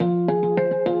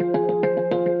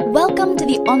Welcome to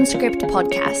the OnScript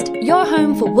podcast, your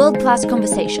home for world-class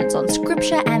conversations on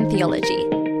scripture and theology,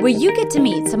 where you get to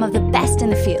meet some of the best in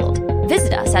the field.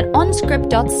 Visit us at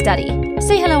onscript.study.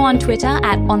 Say hello on Twitter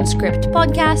at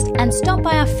OnScriptPodcast and stop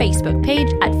by our Facebook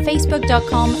page at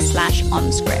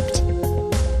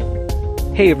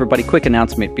facebook.com/OnScript. Hey everybody, quick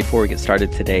announcement before we get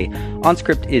started today.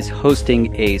 OnScript is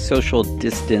hosting a social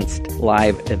distanced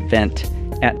live event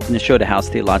at Nashotah House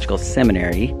Theological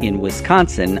Seminary in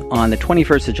Wisconsin on the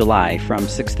 21st of July from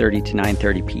 6:30 to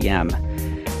 9:30 p.m.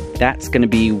 That's going to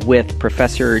be with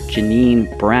Professor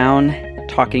Janine Brown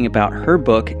talking about her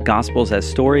book, Gospels as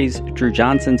Stories. Drew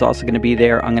Johnson's also going to be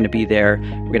there. I'm going to be there.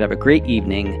 We're going to have a great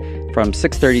evening from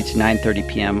 6:30 to 9:30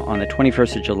 p.m. on the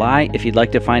 21st of July. If you'd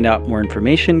like to find out more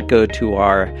information, go to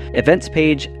our events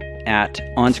page at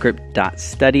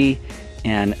onscript.study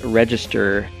and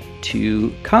register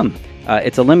to come.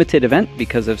 It's a limited event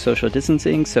because of social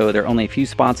distancing, so there are only a few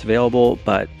spots available,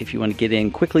 but if you want to get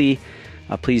in quickly,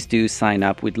 please do sign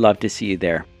up. We'd love to see you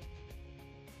there.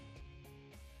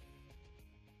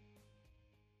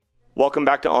 Welcome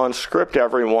back to OnScript,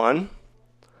 everyone.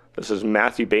 This is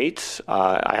Matthew Bates.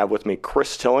 I have with me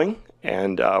Chris Tilling,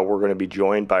 and we're going to be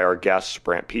joined by our guests,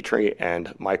 Brant Petrie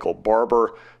and Michael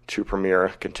Barber, two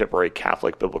premier contemporary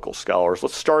Catholic biblical scholars.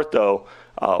 Let's start, though,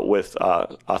 with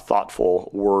a thoughtful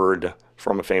word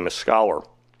from a famous scholar.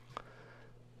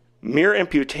 Mere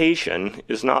imputation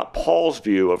is not Paul's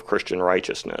view of Christian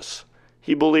righteousness.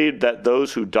 He believed that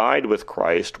those who died with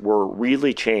Christ were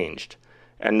really changed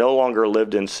and no longer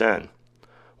lived in sin.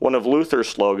 One of Luther's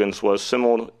slogans was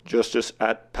simul justus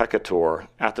et peccator,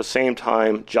 at the same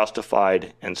time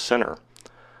justified and sinner.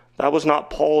 That was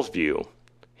not Paul's view.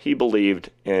 He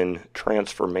believed in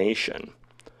transformation.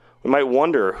 We might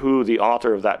wonder who the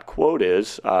author of that quote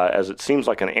is, as it seems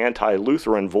like an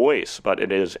anti-Lutheran voice, but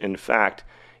it is, in fact,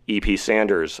 E.P.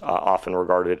 Sanders, often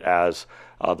regarded as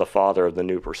the father of the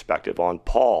new perspective on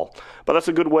Paul. But that's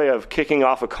a good way of kicking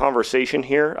off a conversation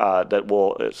here that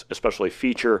will especially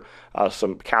feature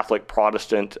some Catholic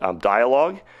Protestant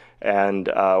dialogue, and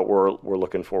we're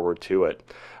looking forward to it.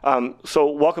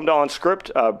 So welcome to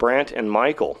OnScript, Brant and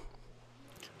Michael.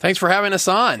 Thanks for having us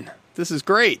on. This is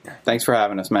great. Thanks for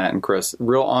having us, Matt and Chris.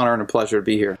 Real honor and a pleasure to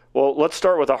be here. Well, let's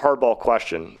start with a hardball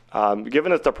question.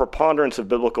 Given that the preponderance of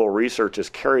biblical research is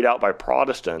carried out by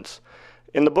Protestants,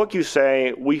 in the book you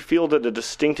say, we feel that a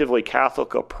distinctively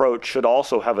Catholic approach should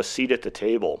also have a seat at the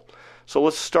table. So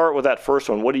let's start with that first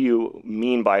one. What do you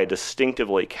mean by a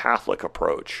distinctively Catholic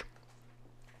approach?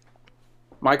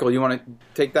 Michael, you want to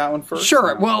take that one first?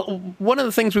 Sure. Well, one of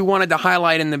the things we wanted to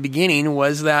highlight in the beginning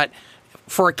was that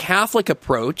for a Catholic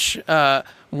approach,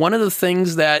 one of the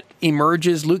things that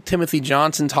emerges, Luke Timothy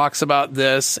Johnson talks about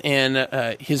this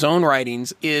in his own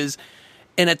writings, is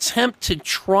an attempt to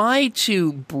try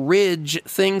to bridge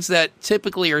things that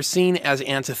typically are seen as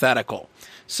antithetical.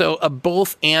 So a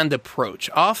both-and approach.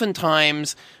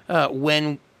 Oftentimes,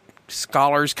 when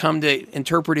scholars come to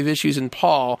interpretive issues in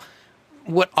Paul,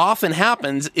 what often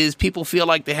happens is people feel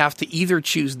like they have to either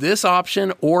choose this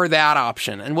option or that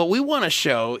option. And what we want to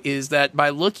show is that by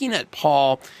looking at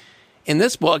Paul in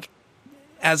this book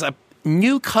as a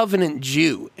new covenant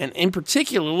Jew, and in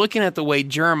particular looking at the way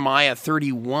Jeremiah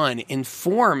 31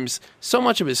 informs so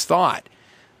much of his thought,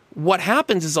 what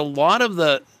happens is a lot of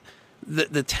the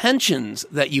tensions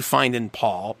that you find in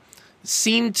Paul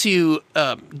seem to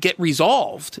get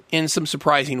resolved in some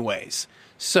surprising ways.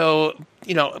 So,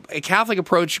 a Catholic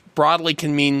approach broadly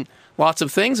can mean lots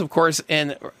of things. Of course,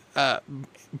 in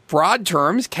broad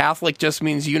terms, Catholic just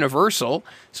means universal.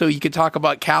 So you could talk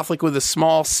about Catholic with a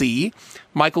small c.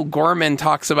 Michael Gorman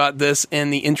talks about this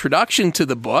in the introduction to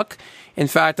the book. In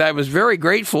fact, I was very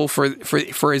grateful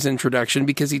for his introduction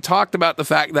because he talked about the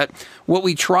fact that what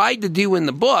we tried to do in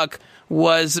the book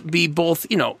was be both,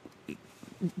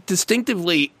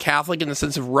 distinctively Catholic in the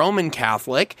sense of Roman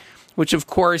Catholic, which, of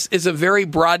course, is a very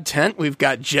broad tent. We've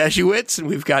got Jesuits, and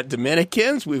we've got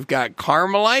Dominicans, we've got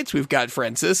Carmelites, we've got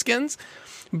Franciscans.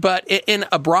 But in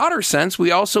a broader sense,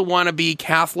 we also want to be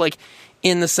Catholic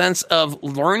in the sense of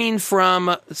learning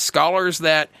from scholars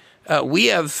that we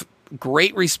have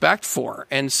great respect for.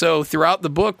 And so throughout the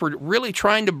book, we're really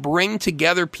trying to bring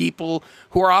together people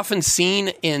who are often seen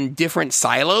in different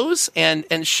silos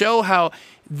and show how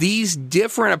these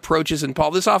different approaches in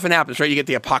Paul, this often happens, right? You get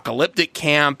the apocalyptic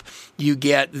camp, you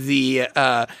get the,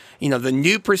 the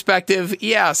new perspective,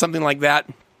 something like that.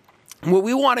 What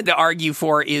we wanted to argue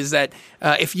for is that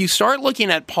if you start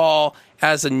looking at Paul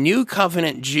as a new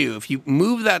covenant Jew, if you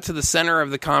move that to the center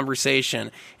of the conversation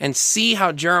and see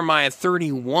how Jeremiah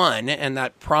 31 and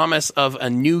that promise of a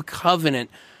new covenant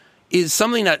is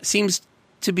something that seems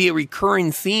to be a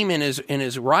recurring theme in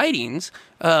his writings,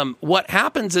 what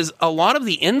happens is a lot of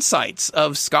the insights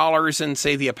of scholars in,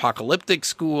 say, the apocalyptic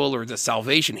school or the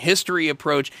salvation history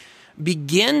approach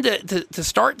begin to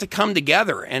start to come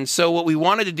together. And so what we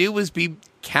wanted to do was be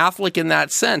Catholic in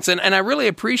that sense. And I really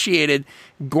appreciated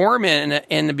Gorman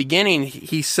in the beginning.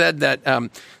 He said that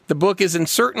the book is in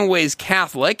certain ways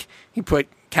Catholic. He put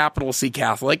capital C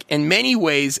Catholic, in many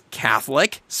ways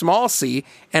Catholic, small c,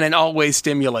 and in all ways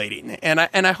stimulating. And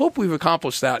I hope we've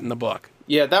accomplished that in the book.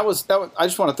 Yeah, that was. I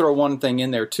just want to throw one thing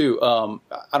in there too.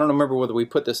 I don't remember whether we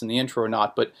put this in the intro or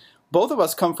not, but both of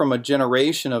us come from a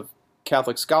generation of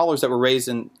Catholic scholars that were raised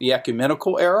in the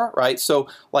ecumenical era, right? So,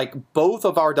 like, both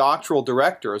of our doctoral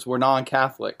directors were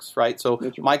non-Catholics, right? So,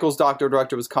 Michael's doctoral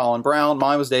director was Colin Brown,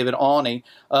 mine was David Awney,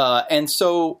 and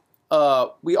so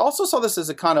we also saw this as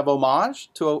a kind of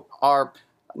homage to our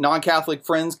non-Catholic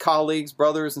friends, colleagues,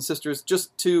 brothers, and sisters,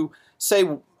 just to say,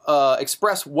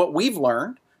 express what we've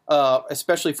learned,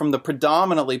 especially from the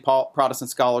predominantly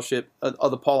Protestant scholarship of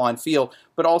the Pauline field,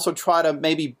 but also try to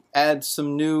maybe add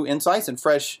some new insights and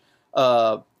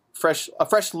a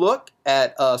fresh look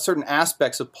at certain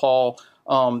aspects of Paul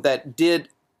that did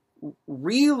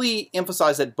really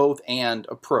emphasize that both and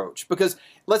approach. Because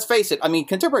let's face it, I mean,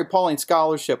 contemporary Pauline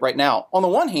scholarship right now, on the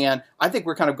one hand, I think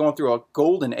we're kind of going through a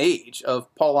golden age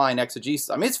of Pauline exegesis.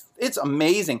 I mean, it's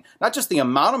amazing, not just the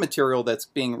amount of material that's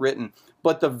being written,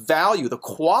 but the value, the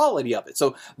quality of it.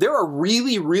 So there are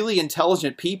really, really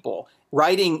intelligent people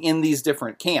writing in these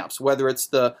different camps, whether it's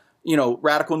the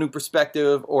radical new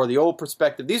perspective or the old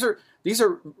perspective. These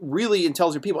are really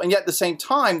intelligent people, and yet at the same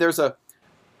time, there's a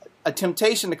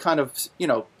temptation to kind of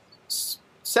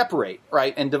separate,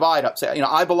 right, and divide up. Say,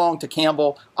 I belong to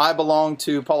Campbell, I belong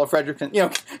to Paula Frederickson,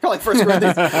 kind of like First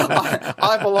Corinthians.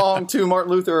 I belong to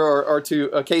Martin Luther or to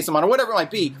Casamon or whatever it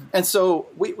might be. And so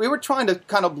we were trying to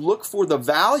kind of look for the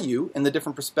value in the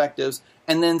different perspectives,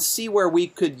 and then see where we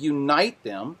could unite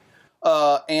them.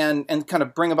 And kind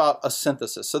of bring about a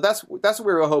synthesis. So that's what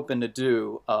we were hoping to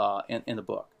do in the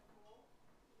book.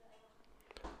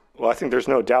 Well, I think there's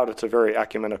no doubt it's a very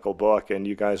ecumenical book, and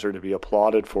you guys are to be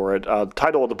applauded for it. The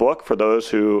title of the book, for those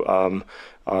who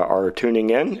are tuning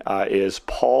in, is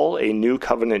Paul, a New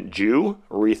Covenant Jew,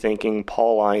 Rethinking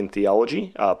Pauline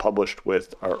Theology, published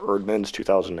with Eerdmans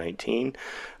 2019.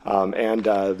 And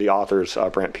the authors,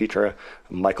 Brant Petre,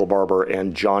 Michael Barber,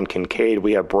 and John Kincaid.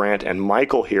 We have Brant and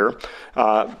Michael here.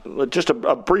 Just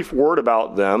a brief word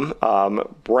about them.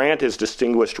 Brant is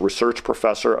Distinguished Research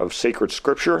Professor of Sacred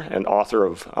Scripture and author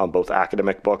of both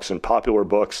academic books and popular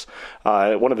books.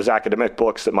 One of his academic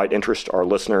books that might interest our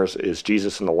listeners is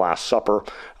Jesus and the Last Supper,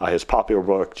 his popular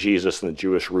book, Jesus and the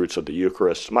Jewish Roots of the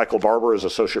Eucharist. Michael Barber is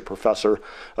Associate Professor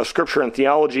of Scripture and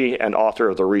Theology and author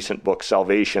of the recent book,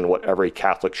 Salvation, What Every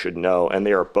Catholic Should Know, and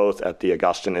they are both at the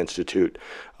Augustine Institute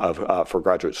for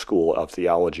Graduate School of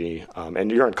Theology.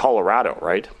 And you're in Colorado,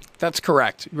 right? That's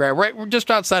correct. Right, we're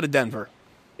just outside of Denver.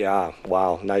 Yeah,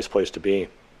 wow, nice place to be.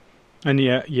 And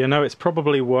yeah, it's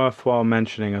probably worthwhile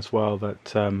mentioning as well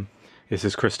that this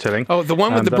is Chris Tilling. Oh, the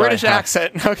one with the British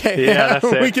accent. Okay, yeah, that's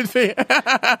it. We can see.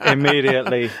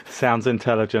 Immediately sounds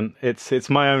intelligent. It's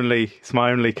my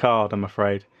only card, I'm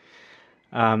afraid.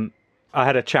 I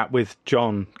had a chat with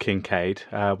John Kincaid,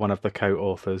 one of the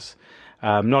co-authors,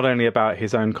 not only about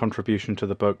his own contribution to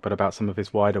the book, but about some of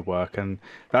his wider work, and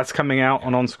that's coming out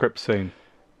on OnScript soon.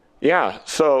 Yeah,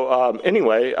 so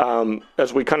anyway,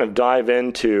 as we kind of dive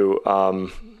into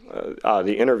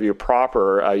the interview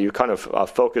proper, you kind of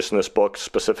focus in this book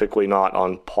specifically not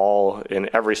on Paul in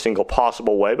every single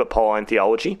possible way, but Pauline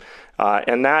theology,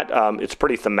 and that it's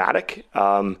pretty thematic.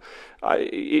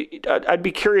 I'd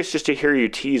be curious just to hear you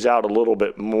tease out a little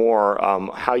bit more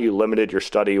how you limited your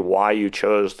study, why you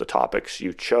chose the topics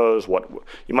you chose. What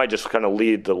you might just kind of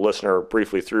lead the listener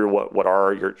briefly through what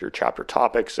are your chapter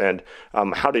topics, and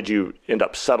how did you end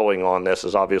up settling on this,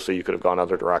 as obviously you could have gone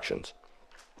other directions.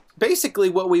 Basically,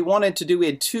 what we wanted to do, we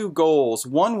had two goals.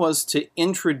 One was to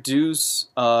introduce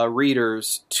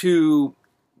readers to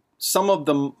some of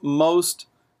the most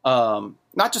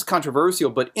not just controversial,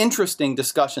 but interesting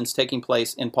discussions taking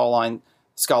place in Pauline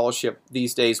scholarship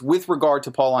these days with regard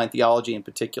to Pauline theology in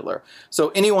particular. So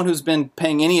anyone who's been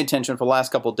paying any attention for the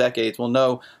last couple of decades will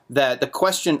know that the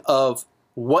question of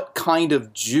what kind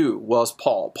of Jew was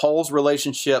Paul, Paul's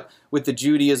relationship with the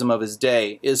Judaism of his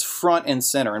day, is front and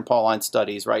center in Pauline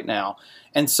studies right now.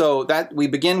 And so that we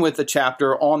begin with a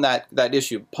chapter on that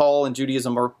issue, Paul and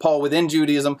Judaism, or Paul within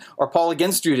Judaism, or Paul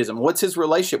against Judaism. What's his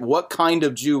relationship? What kind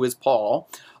of Jew is Paul?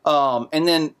 And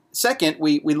then second,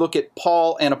 we look at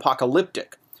Paul and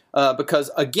apocalyptic,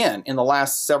 because again, in the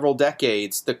last several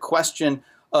decades, the question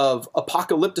of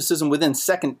apocalypticism within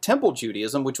Second Temple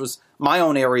Judaism, which was my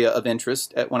own area of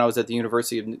interest when I was at the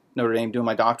University of Notre Dame doing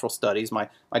my doctoral studies. My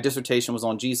dissertation was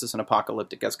on Jesus and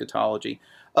apocalyptic eschatology,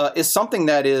 is something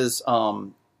that is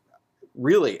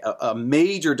really a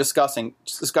major discussion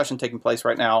taking place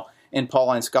right now in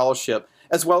Pauline scholarship,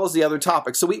 as well as the other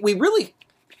topics. So we really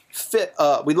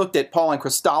we looked at Pauline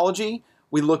Christology,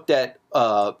 we looked at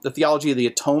the theology of the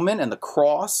atonement and the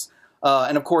cross,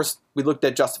 and of course we looked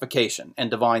at justification and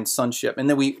divine sonship. And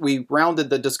then we rounded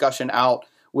the discussion out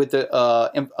with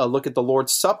a look at the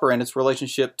Lord's Supper and its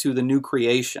relationship to the new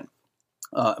creation.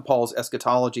 Paul's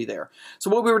eschatology there. So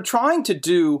what we were trying to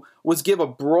do was give a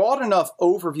broad enough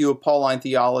overview of Pauline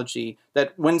theology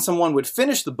that when someone would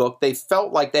finish the book, they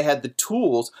felt like they had the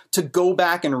tools to go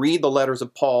back and read the letters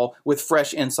of Paul with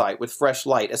fresh insight, with fresh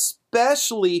light,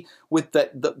 especially with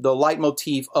the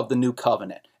leitmotif of the new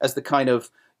covenant as the kind of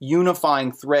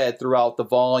unifying thread throughout the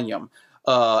volume,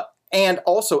 and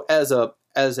also as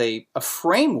a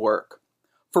framework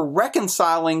for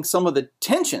reconciling some of the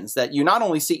tensions that you not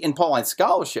only see in Pauline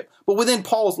scholarship, but within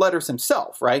Paul's letters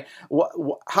himself, right?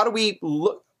 How do we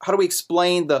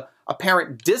explain the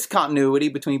apparent discontinuity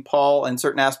between Paul and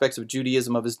certain aspects of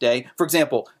Judaism of his day? For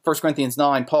example, 1 Corinthians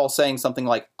 9, Paul saying something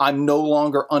like, "I'm no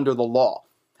longer under the law."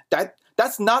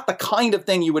 That's not the kind of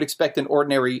thing you would expect an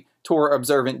ordinary Torah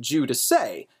observant Jew to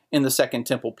say in the Second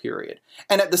Temple period.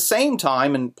 And at the same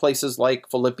time, in places like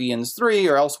Philippians 3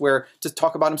 or elsewhere, to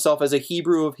talk about himself as a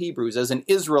Hebrew of Hebrews, as an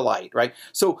Israelite, right?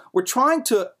 So we're trying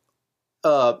to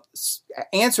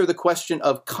answer the question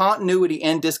of continuity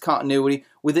and discontinuity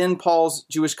within Paul's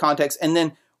Jewish context, and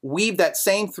then weave that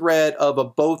same thread of a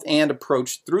both-and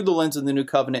approach through the lens of the New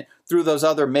Covenant, through those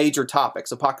other major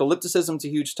topics. Apocalypticism is a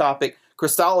huge topic.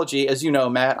 Christology, as you know,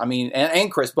 Matt,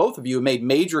 and Chris, both of you have made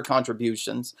major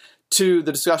contributions to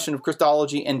the discussion of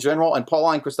Christology in general and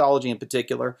Pauline Christology in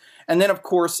particular. And then, of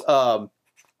course, the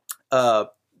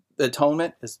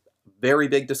atonement is a very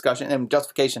big discussion, and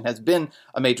justification has been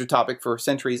a major topic for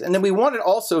centuries. And then we wanted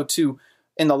also to,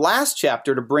 in the last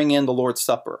chapter, to bring in the Lord's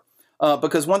Supper.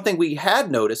 Because one thing we had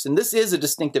noticed, and this is a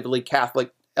distinctively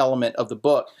Catholic element of the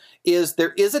book, is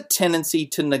there is a tendency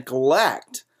to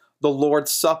neglect the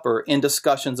Lord's Supper in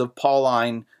discussions of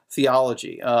Pauline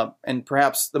theology. And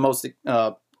perhaps the most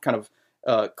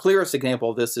clearest example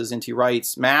of this is N.T.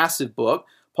 Wright's massive book,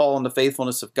 Paul and the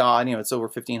Faithfulness of God. It's over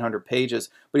 1,500 pages,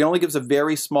 but he only gives a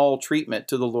very small treatment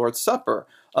to the Lord's Supper.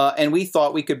 And we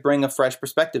thought we could bring a fresh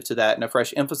perspective to that and a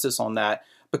fresh emphasis on that,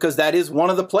 because that is one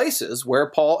of the places where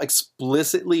Paul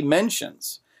explicitly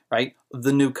mentions, right,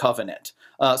 the new covenant.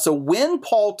 So when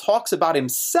Paul talks about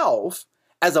himself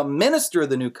as a minister of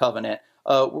the new covenant,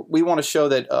 we want to show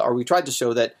that, or we tried to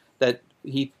show that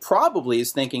he probably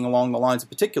is thinking along the lines in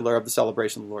particular of the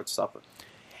celebration of the Lord's Supper.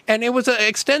 And it was an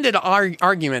extended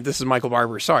argument. This is Michael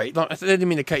Barber. Sorry, I didn't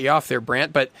mean to cut you off there,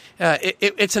 Brant, but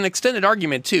it's an extended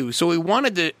argument too. So we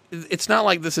wanted to, it's not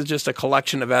like this is just a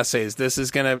collection of essays. This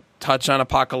is going to touch on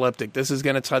apocalyptic. This is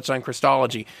going to touch on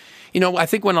Christology. I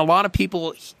think when a lot of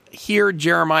people hear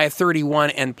Jeremiah 31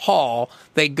 and Paul,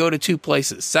 they go to two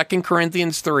places, 2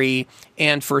 Corinthians 3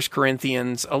 and 1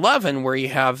 Corinthians 11, where you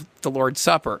have the Lord's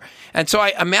Supper. And so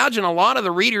I imagine a lot of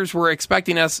the readers were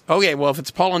expecting us, okay, well, if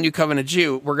it's Paul, a New Covenant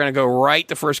Jew, we're going to go right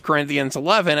to 1 Corinthians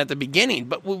 11 at the beginning.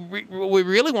 But what we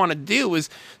really want to do is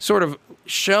sort of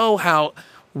show how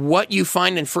what you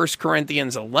find in 1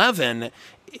 Corinthians 11,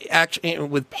 actually,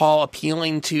 with Paul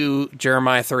appealing to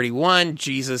Jeremiah 31,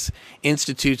 Jesus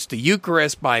institutes the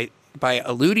Eucharist by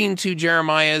alluding to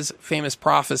Jeremiah's famous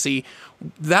prophecy.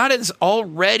 That has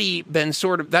already been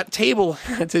sort of, that table,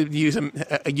 to use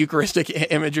a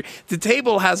Eucharistic imagery, the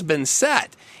table has been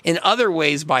set in other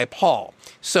ways by Paul.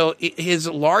 So his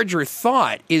larger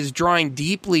thought is drawing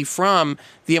deeply from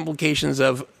the implications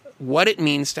of what it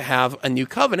means to have a new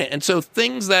covenant. And so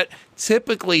things that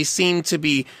typically seem to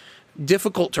be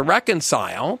difficult to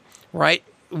reconcile, right?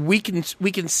 We can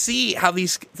see how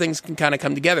these things can kind of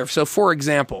come together. So, for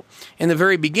example, in the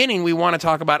very beginning, we want to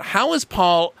talk about how is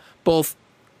Paul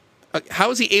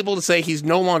how is he able to say he's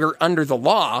no longer under the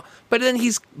law, but then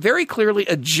he's very clearly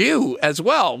a Jew as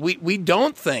well. We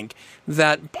don't think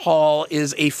that Paul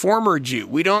is a former Jew.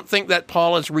 We don't think that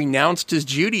Paul has renounced his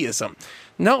Judaism.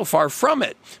 No, far from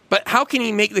it. But how can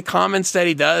he make the comments that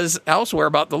he does elsewhere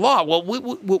about the law? Well,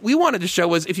 what we wanted to show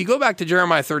was, if you go back to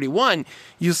Jeremiah 31,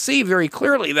 you'll see very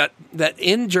clearly that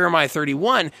in Jeremiah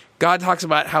 31, God talks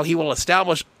about how he will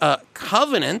establish a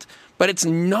covenant, but it's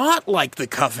not like the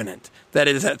covenant that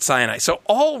is at Sinai. So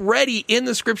already in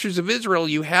the scriptures of Israel,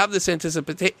 you have this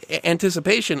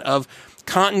anticipation of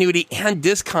continuity and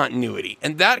discontinuity.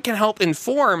 And that can help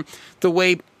inform the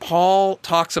way Paul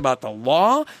talks about the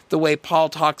law, the way Paul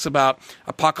talks about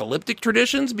apocalyptic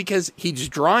traditions, because he's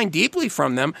drawing deeply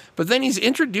from them, but then he's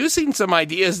introducing some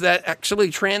ideas that actually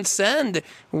transcend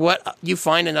what you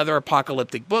find in other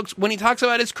apocalyptic books when he talks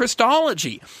about his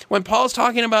Christology. When Paul's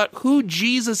talking about who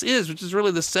Jesus is, which is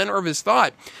really the center of his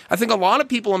thought, I think a lot of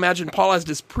people imagine Paul has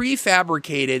this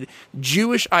prefabricated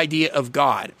Jewish idea of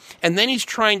God, and then he's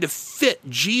trying to fit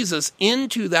Jesus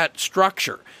into that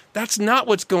structure. That's not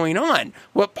what's going on.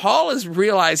 What Paul is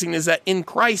realizing is that in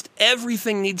Christ,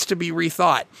 everything needs to be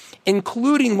rethought,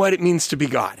 including what it means to be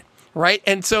God, right?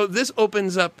 And so this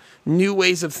opens up new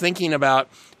ways of thinking about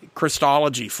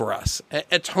Christology for us.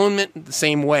 Atonement, the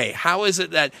same way. How is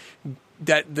it that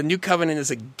the new covenant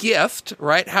is a gift,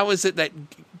 right? How is it that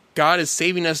God is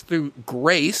saving us through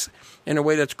grace in a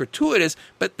way that's gratuitous,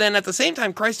 but then at the same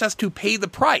time, Christ has to pay the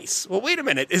price? Well, wait a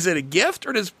minute. Is it a gift,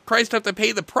 or does Christ have to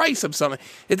pay the price of something?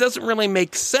 It doesn't really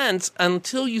make sense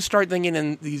until you start thinking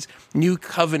in these new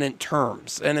covenant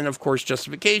terms. And then, of course,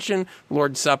 justification,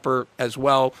 Lord's Supper as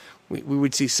well. We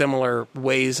would see similar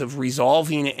ways of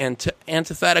resolving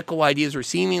antithetical ideas or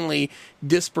seemingly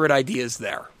disparate ideas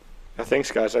there.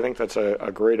 Thanks, guys. I think that's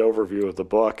a great overview of the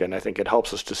book, and I think it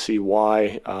helps us to see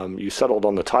why you settled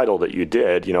on the title that you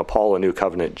did. Paul, a New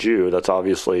Covenant Jew. That's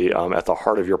obviously at the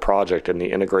heart of your project and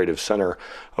the integrative center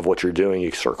of what you're doing.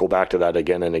 You circle back to that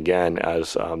again and again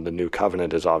as the New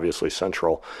Covenant is obviously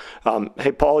central.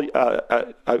 Hey, Paul,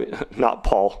 not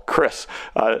Paul, Chris.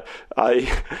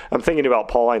 I'm thinking about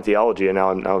Pauline theology, and now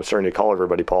I'm starting to call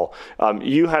everybody Paul.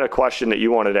 You had a question that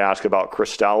you wanted to ask about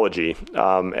Christology,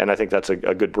 and I think that's a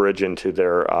good bridge into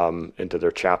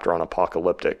their chapter on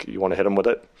apocalyptic. You want to hit them with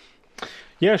it?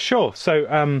 Yeah, sure.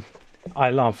 So I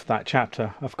love that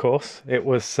chapter, of course. It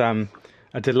was a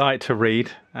delight to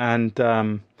read. And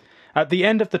at the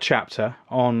end of the chapter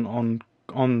on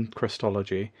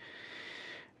Christology,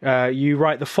 you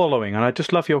write the following, and I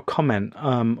just love your comment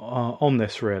on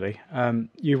this, really.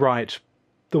 You write,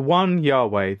 "The one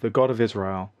Yahweh, the God of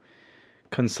Israel,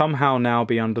 can somehow now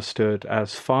be understood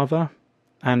as Father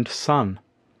and Son."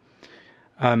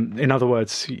 In other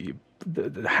words,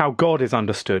 how God is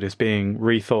understood is being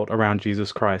rethought around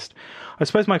Jesus Christ. I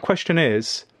suppose my question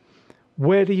is,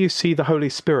 where do you see the Holy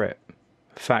Spirit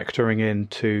factoring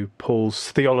into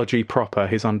Paul's theology proper,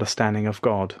 his understanding of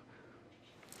God?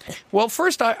 Well,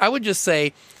 first, I would just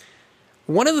say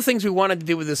one of the things we wanted to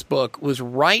do with this book was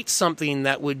write something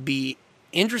that would be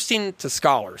interesting to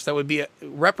scholars, that would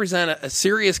represent a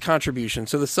serious contribution.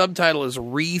 So the subtitle is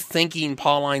Rethinking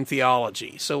Pauline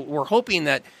Theology. So we're hoping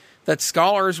that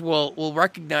scholars will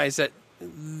recognize that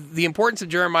the importance of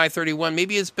Jeremiah 31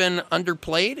 maybe has been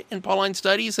underplayed in Pauline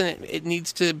studies, and it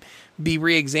needs to be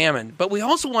reexamined. But we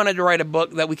also wanted to write a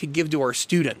book that we could give to our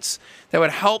students that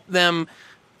would help them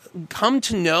come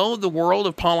to know the world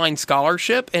of Pauline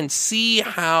scholarship and see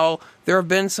how there have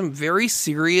been some very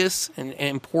serious and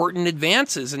important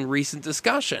advances in recent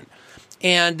discussion.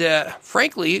 And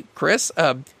frankly, Chris,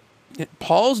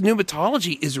 Paul's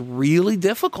pneumatology is really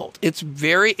difficult. It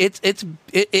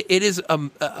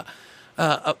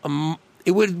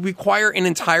would require an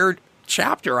entire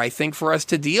chapter, I think, for us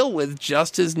to deal with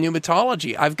just his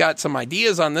pneumatology. I've got some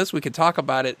ideas on this. We could talk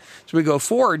about it as we go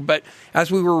forward. But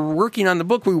as we were working on the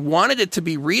book, we wanted it to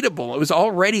be readable. It was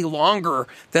already longer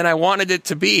than I wanted it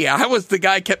to be. I was the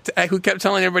guy who kept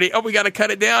telling everybody, "Oh, we got to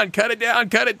cut it down, cut it down,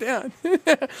 cut it down."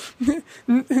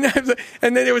 And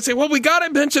then they would say, "Well, we got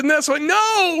to mention this one."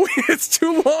 No, it's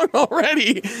too long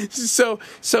already. It's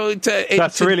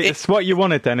what you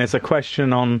wanted then, is a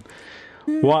question on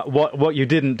what you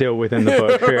didn't deal with in the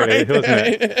book, really, wasn't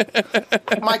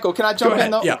it? Michael, can I jump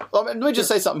in, though? Yeah. Let me just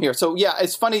say something here. So, yeah,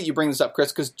 it's funny that you bring this up,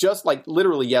 Chris, because just like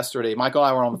literally yesterday, Michael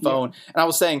and I were on the phone, and I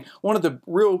was saying one of the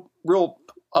real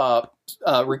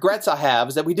regrets I have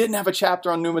is that we didn't have a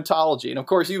chapter on pneumatology. And, of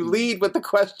course, you lead with the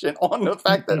question on the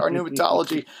fact that our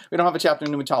pneumatology, we don't have a chapter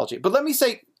on pneumatology. But let me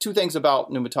say two things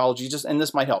about pneumatology, and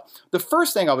this might help. The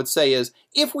first thing I would say is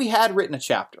if we had written a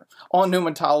chapter on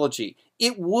pneumatology,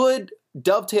 it would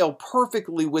dovetail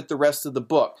perfectly with the rest of the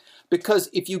book, because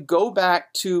if you go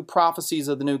back to prophecies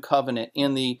of the New Covenant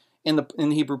in the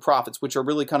Hebrew prophets, which are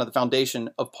really kind of the foundation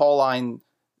of Pauline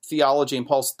theology and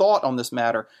Paul's thought on this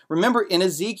matter, remember in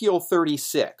Ezekiel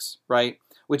 36, right,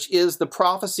 which is the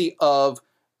prophecy of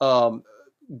the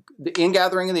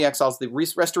ingathering of the exiles, the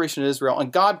restoration of Israel,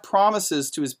 and God promises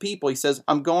to his people, he says,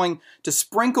 "I'm going to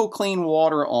sprinkle clean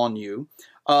water on you.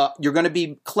 You're going to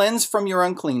be cleansed from your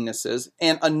uncleannesses,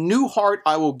 and a new heart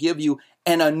I will give you,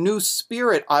 and a new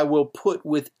spirit I will put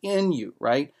within you,"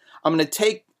 right? I'm going to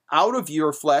take out of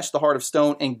your flesh the heart of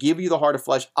stone and give you the heart of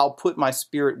flesh. I'll put my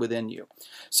spirit within you.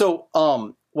 So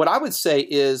what I would say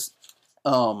is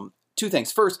two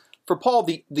things. First, for Paul,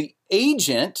 the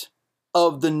agent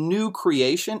of the new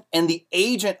creation and the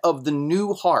agent of the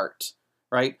new heart,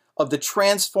 right, of the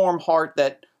transformed heart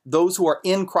that those who are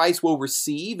in Christ will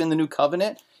receive in the new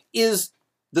covenant is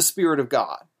the Spirit of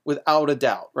God, without a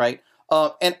doubt, right?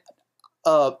 And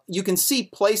you can see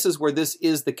places where this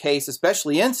is the case,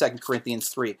 especially in 2 Corinthians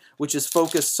 3, which is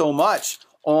focused so much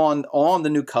on the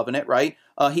new covenant, right?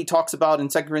 He talks about in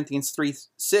 2 Corinthians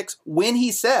 3:6, when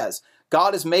he says,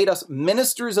 God has made us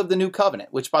ministers of the new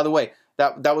covenant, which, by the way,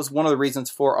 that was one of the reasons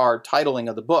for our titling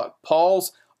of the book.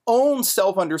 Paul's own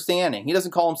self-understanding. He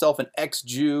doesn't call himself an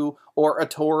ex-Jew or a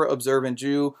Torah-observant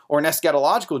Jew or an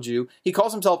eschatological Jew. He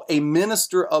calls himself a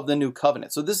minister of the new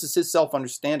covenant. So this is his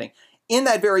self-understanding. In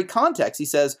that very context, he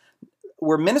says,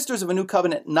 we're ministers of a new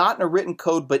covenant, not in a written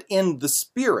code, but in the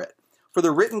Spirit. For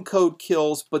the written code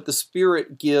kills, but the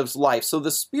Spirit gives life. So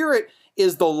the Spirit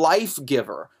is the life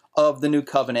giver of the new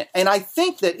covenant. And I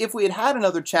think that if we had had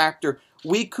another chapter,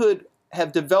 we could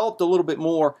have developed a little bit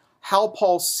more how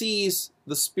Paul sees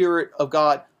the Spirit of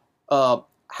God, how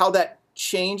that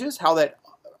changes, how that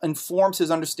informs his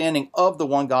understanding of the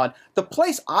one God. The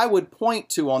place I would point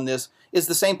to on this is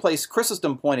the same place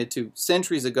Chrysostom pointed to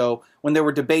centuries ago when there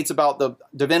were debates about the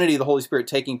divinity of the Holy Spirit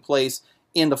taking place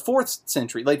in the 4th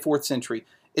century, late 4th century.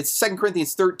 It's 2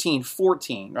 Corinthians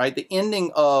 13:14, right? The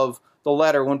ending of the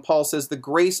letter when Paul says, the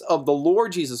grace of the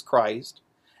Lord Jesus Christ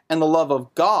and the love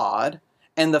of God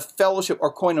and the fellowship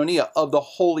or koinonia of the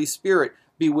Holy Spirit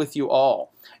be with you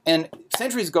all. And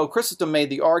centuries ago, Chrysostom made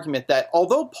the argument that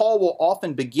although Paul will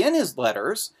often begin his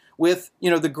letters with,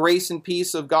 the grace and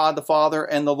peace of God the Father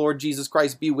and the Lord Jesus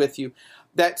Christ be with you,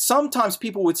 that sometimes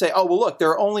people would say, oh, well, look, there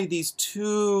are only these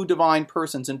two divine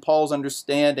persons in Paul's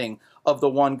understanding of the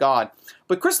one God.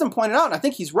 But Chrysostom pointed out, and I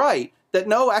think he's right, that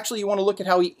no, actually you want to look at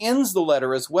how he ends the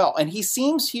letter as well. And he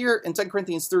seems here in 2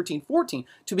 Corinthians 13:14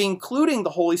 to be including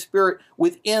the Holy Spirit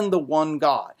within the one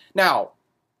God. Now,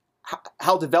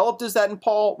 how developed is that in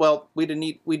Paul? Well, we'd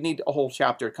need a whole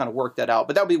chapter to kind of work that out.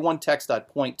 But that would be one text I'd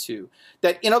point to.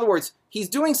 That, in other words, he's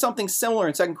doing something similar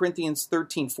in 2 Corinthians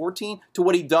 13:14 to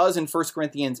what he does in 1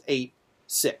 Corinthians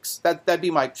 8:6. That'd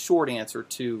be my short answer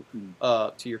to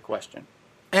your question.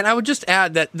 And I would just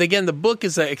add that, again, the book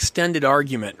is an extended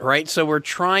argument, right? So we're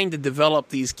trying to develop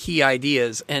these key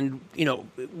ideas. And,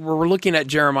 we're looking at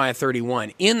Jeremiah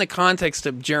 31. In the context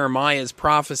of Jeremiah's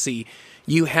prophecy,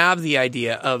 you have the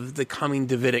idea of the coming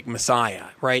Davidic Messiah,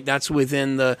 right? That's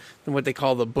within what they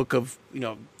call the book of,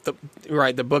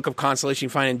 the book of consolation you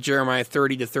find in Jeremiah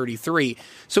 30 to 33.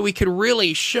 So we could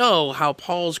really show how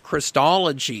Paul's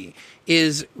Christology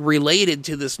is related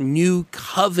to this new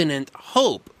covenant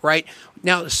hope, right?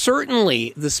 Now,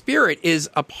 certainly the Spirit is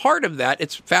a part of that.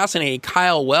 It's fascinating.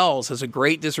 Kyle Wells has a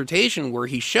great dissertation where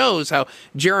he shows how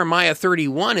Jeremiah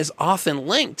 31 is often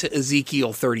linked to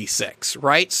Ezekiel 36,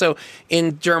 right? So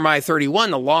in Jeremiah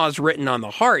 31, the law is written on the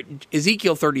heart.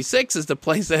 Ezekiel 36 is the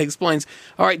place that explains,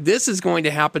 all right, this is going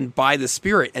to happen by the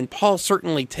Spirit. And Paul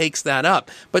certainly takes that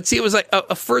up. But see, it was like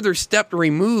a further step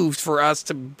removed for us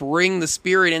to bring the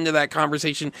Spirit into that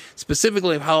conversation,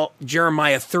 specifically of how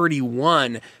Jeremiah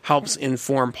 31 helps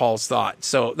inform Paul's thought.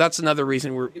 So that's another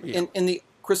reason we're... In the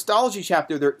Christology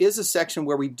chapter, there is a section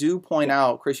where we do point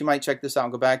out, Chris, you might check this out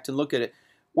and go back to look at it,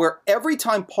 where every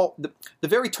time Paul, the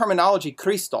very terminology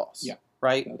Christos,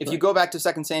 right? If you go back to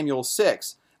 2 Samuel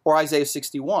 6 or Isaiah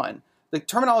 61, the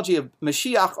terminology of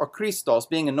Mashiach or Christos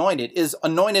being anointed is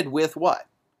anointed with what?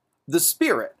 The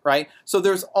Spirit, right? So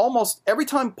there's almost, every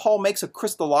time Paul makes a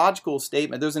Christological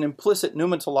statement, there's an implicit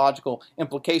pneumatological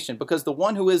implication, because the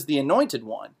one who is the anointed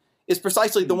one is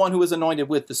precisely the one who is anointed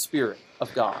with the Spirit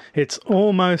of God. It's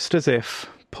almost as if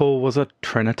Paul was a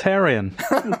Trinitarian.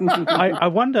 I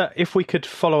wonder if we could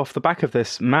follow off the back of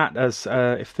this, Matt, as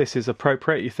if this is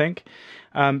appropriate, you think?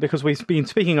 Because we've been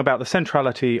speaking about the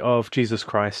centrality of Jesus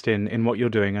Christ in what you're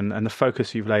doing and the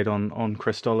focus you've laid on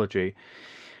Christology.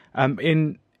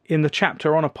 In the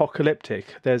chapter on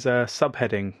apocalyptic, there's a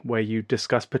subheading where you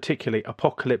discuss particularly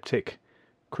apocalyptic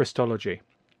Christology.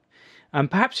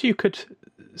 Perhaps you could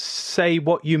say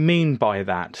what you mean by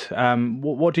that.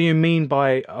 What do you mean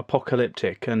by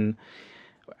apocalyptic, and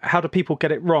how do people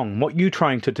get it wrong? What are you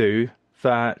trying to do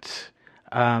that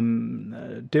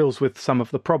deals with some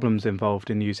of the problems involved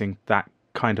in using that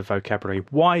kind of vocabulary?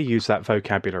 Why use that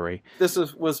vocabulary? This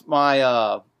was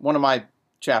my one of my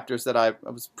chapters that I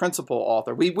was principal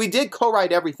author. We did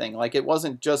co-write everything. Like, it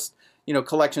wasn't just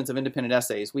collections of independent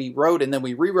essays. We wrote and then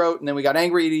we rewrote, and then we got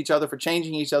angry at each other for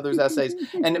changing each other's essays,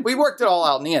 and we worked it all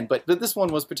out in the end. But this one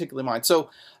was particularly mine. So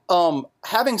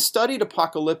having studied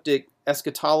apocalyptic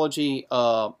eschatology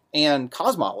and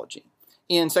cosmology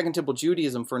in Second Temple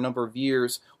Judaism for a number of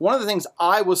years, one of the things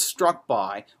I was struck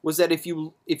by was that if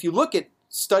you look at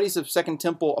studies of Second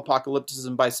Temple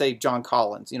apocalypticism by, say, John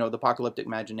Collins, the Apocalyptic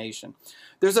Imagination,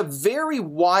 there's a very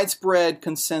widespread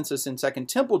consensus in Second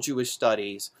Temple Jewish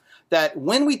studies that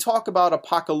when we talk about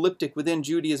apocalyptic within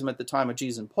Judaism at the time of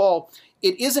Jesus and Paul,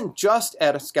 it isn't just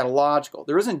eschatological.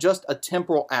 There isn't just a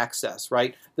temporal access,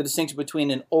 right? The distinction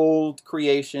between an old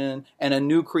creation and a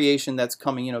new creation that's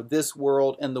coming, this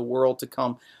world and the world to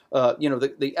come,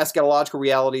 the eschatological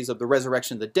realities of the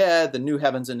resurrection of the dead, the new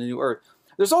heavens and the new earth.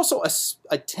 There's also a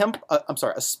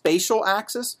spatial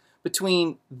axis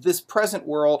between this present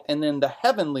world and then the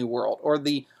heavenly world, or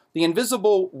the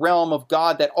invisible realm of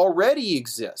God that already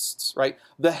exists, right?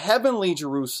 The heavenly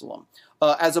Jerusalem,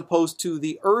 as opposed to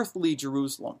the earthly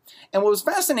Jerusalem. And what was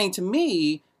fascinating to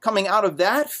me coming out of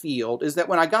that field is that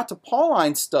when I got to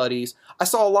Pauline studies, I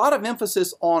saw a lot of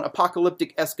emphasis on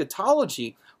apocalyptic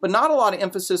eschatology, but not a lot of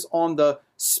emphasis on the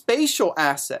spatial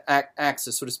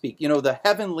axis, so to speak, the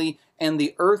heavenly and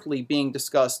the earthly being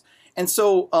discussed. And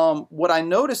so what I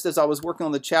noticed as I was working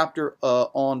on the chapter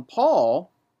on Paul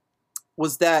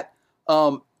was that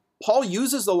Paul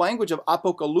uses the language of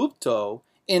apocalypto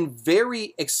in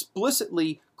very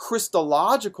explicitly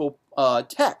Christological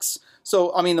texts.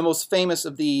 So, the most famous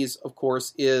of these, of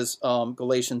course, is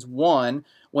Galatians 1,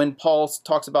 when Paul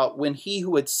talks about when he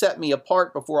who had set me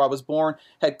apart before I was born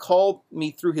had called me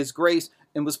through his grace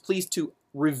and was pleased to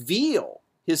reveal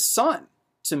his son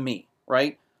to me,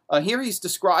 right? Here he's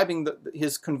describing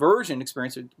his conversion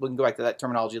experience. We can go back to that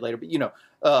terminology later, but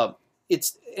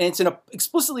it's in an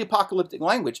explicitly apocalyptic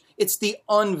language. It's the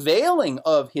unveiling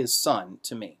of his son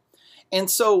to me. And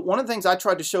so one of the things I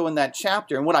tried to show in that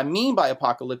chapter, and what I mean by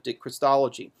apocalyptic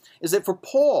Christology, is that for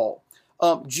Paul,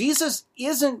 Jesus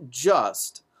isn't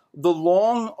just the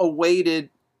long-awaited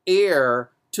heir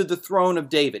to the throne of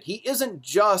David. He isn't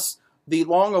just the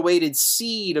long-awaited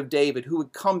seed of David who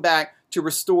would come back to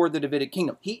restore the Davidic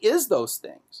kingdom. He is those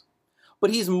things.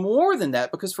 But he's more than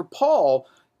that, because for Paul,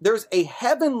 there's a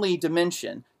heavenly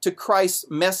dimension to Christ's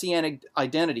messianic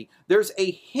identity. There's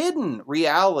a hidden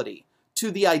reality to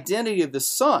the identity of the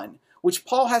Son, which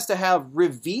Paul has to have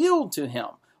revealed to him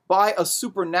by a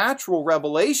supernatural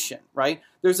revelation, right?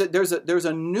 There's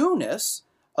a newness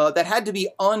that had to be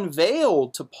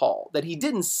unveiled to Paul that he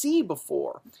didn't see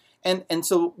before. And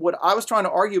so what I was trying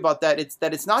to argue about that,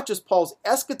 it's not just Paul's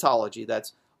eschatology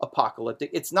that's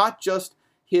apocalyptic. It's not just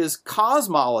his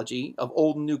cosmology of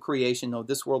old and new creation,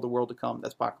 this world, the world to come,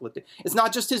 that's apocalyptic. It's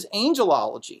not just his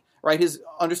angelology, right? His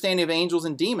understanding of angels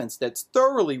and demons that's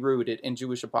thoroughly rooted in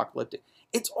Jewish apocalyptic.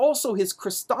 It's also his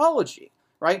Christology,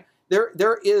 right?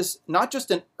 There is not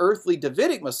just an earthly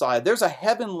Davidic Messiah, there's a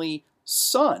heavenly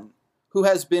Son who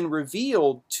has been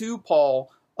revealed to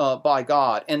Paul by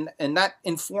God. And that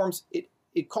informs,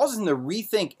 it causes him to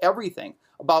rethink everything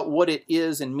about what it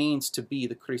is and means to be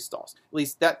the Christos. At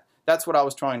least that's what I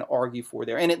was trying to argue for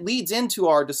there. And it leads into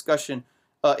our discussion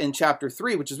in chapter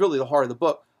 3, which is really the heart of the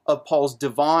book, of Paul's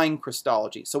divine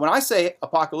Christology. So when I say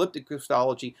apocalyptic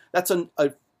Christology, that's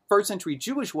a first century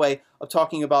Jewish way of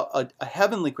talking about a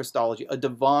heavenly Christology, a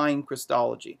divine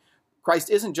Christology. Christ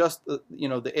isn't just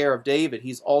the heir of David,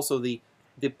 he's also the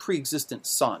pre-existent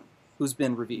Son who's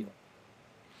been revealed.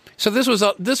 So this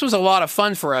was a lot of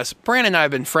fun for us. Brant and I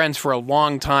have been friends for a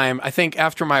long time. I think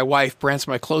after my wife, Brant's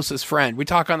my closest friend. We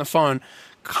talk on the phone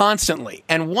constantly.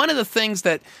 And one of the things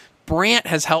that Brant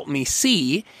has helped me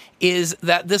see is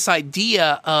that this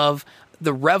idea of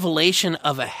the revelation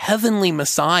of a heavenly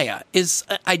Messiah is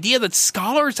an idea that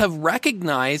scholars have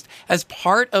recognized as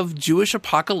part of Jewish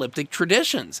apocalyptic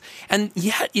traditions. And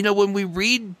yet, when we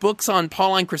read books on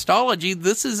Pauline Christology,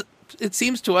 this is, it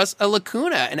seems to us, a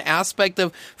lacuna, an aspect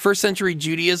of first century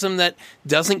Judaism that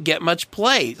doesn't get much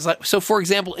play. So, for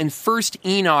example, in 1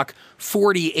 Enoch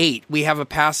 48, we have a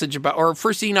passage about, or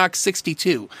 1 Enoch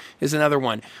 62 is another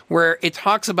one, where it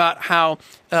talks about how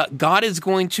God is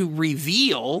going to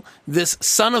reveal this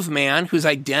Son of Man who's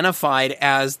identified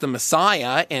as the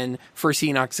Messiah in 1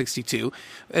 Enoch 62.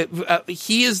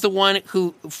 He is the one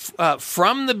who,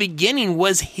 from the beginning,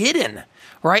 was hidden.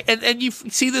 Right, and you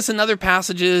see this in other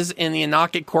passages in the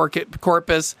Enochic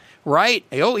corpus, right?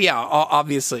 Oh, yeah,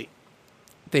 obviously.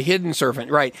 The hidden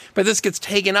servant, right. But this gets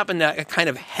taken up in that kind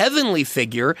of heavenly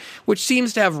figure, which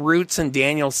seems to have roots in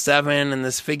Daniel 7 and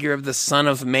this figure of the Son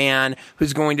of Man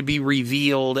who's going to be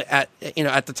revealed at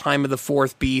the time of the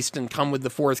fourth beast and come with the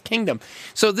fourth kingdom.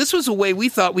 So this was a way we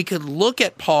thought we could look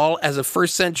at Paul as a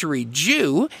first century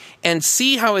Jew and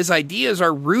see how his ideas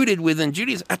are rooted within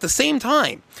Judaism at the same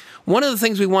time. One of the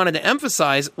things we wanted to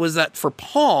emphasize was that for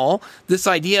Paul, this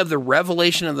idea of the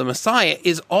revelation of the Messiah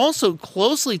is also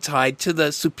closely tied to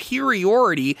the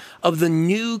superiority of the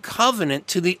new covenant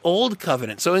to the old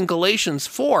covenant. So in Galatians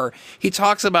 4, he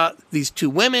talks about these two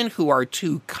women who are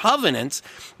two covenants,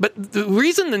 but the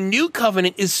reason the new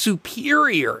covenant is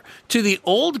superior to the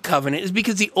old covenant is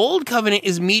because the old covenant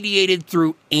is mediated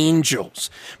through angels,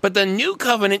 but the new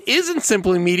covenant isn't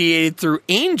simply mediated through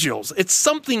angels. It's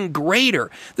something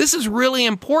greater. This is really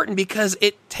important because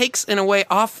it takes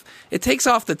off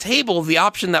the table the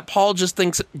option that Paul just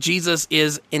thinks Jesus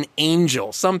is an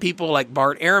angel. Some people like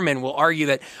Bart Ehrman will argue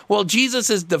that, well, Jesus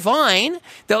is divine.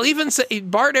 Bart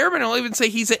Ehrman will even say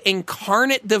he's an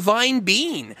incarnate divine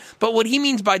being. But what he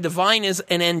means by divine is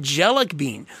an angelic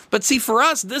being. But see, for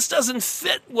us, this doesn't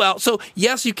fit well. So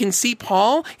yes, you can see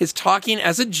Paul is talking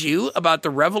as a Jew about the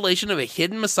revelation of a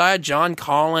hidden Messiah. John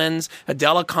Collins,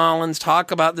 Adela Collins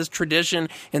talk about this tradition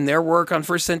in their work on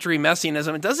first century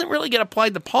messianism. It doesn't really get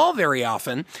applied to Paul very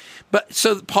often. But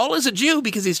so Paul is a Jew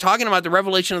because he's talking about the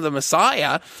revelation of the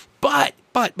Messiah, but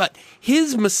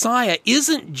his Messiah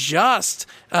isn't just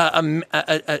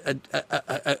a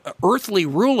earthly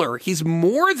ruler. He's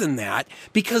more than that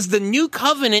because the new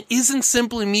covenant isn't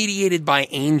simply mediated by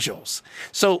angels.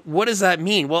 So what does that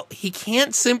mean? Well, he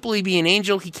can't simply be an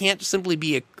angel. He can't simply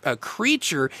be a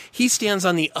creature. He stands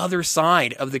on the other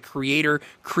side of the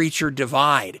creator-creature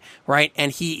divide, right?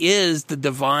 And he is the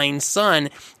divine Son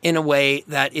in a way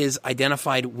that is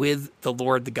identified with the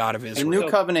Lord, the God of Israel. The new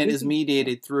covenant is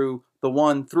mediated through the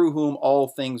one through whom all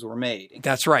things were made.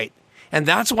 That's right. And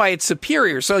that's why it's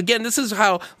superior. So again, this is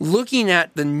how looking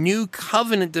at the new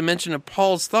covenant dimension of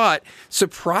Paul's thought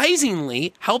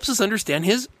surprisingly helps us understand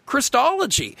his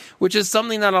Christology, which is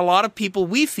something that a lot of people,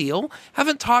 we feel,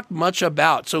 haven't talked much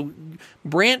about. So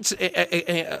Brandt's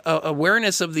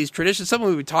awareness of these traditions,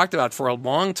 something we've talked about for a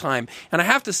long time. And I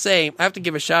have to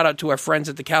give a shout out to our friends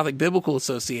at the Catholic Biblical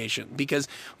Association, because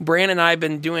Brandt and I have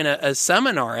been doing a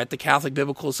seminar at the Catholic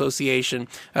Biblical Association,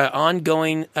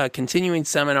 ongoing, continuing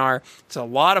seminar. It's a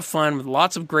lot of fun with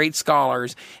lots of great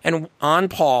scholars and on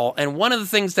Paul. And one of the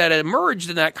things that emerged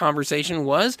in that conversation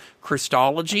was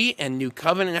Christology and New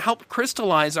Covenant. It helped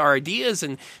crystallize our ideas,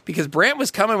 and because Brandt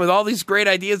was coming with all these great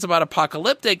ideas about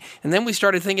apocalyptic, and then we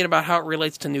started thinking about how it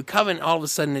relates to New Covenant, all of a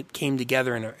sudden it came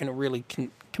together in a really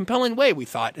compelling way, we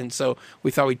thought, and so we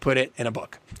thought we'd put it in a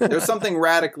book. There's something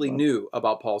radically new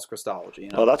about Paul's Christology.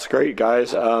 Well, that's great,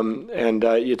 guys, and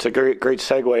it's a great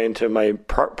segue into my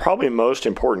probably most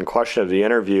important question of the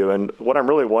interview. And what I'm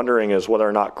really wondering is whether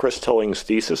or not Chris Tilling's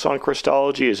thesis on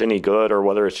Christology is any good, or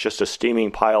whether it's just a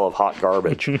steaming pile of hot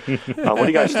garbage. What do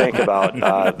you guys think about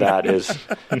that? Is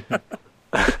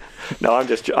No, I'm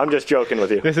just joking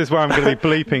with you. This is where I'm going to be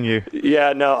bleeping you.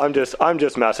 Yeah, no, I'm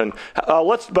just messing.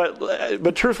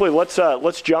 But truthfully,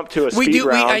 let's jump to a speed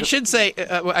round. I should say,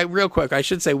 real quick,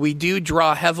 we do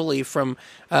draw heavily from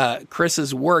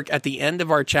Chris's work at the end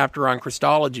of our chapter on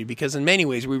Christology, because in many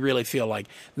ways we really feel like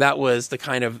that was the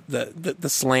kind of the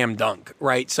slam dunk,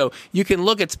 right? So you can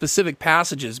look at specific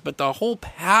passages, but the whole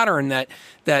pattern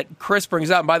that Chris brings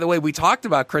up, and by the way, we talked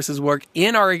about Chris's work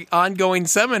in our ongoing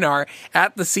seminar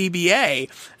at the CBA,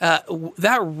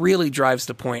 that really drives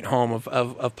the point home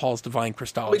of Paul's divine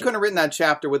Christology. We couldn't have written that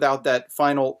chapter without that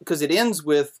final, because it ends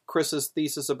with Chris's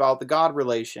thesis about the God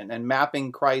relation and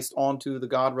mapping Christ onto the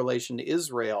God relation to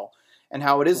Israel, and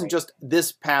how it isn't just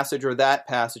this passage or that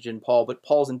passage in Paul, but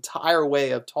Paul's entire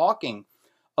way of talking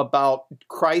about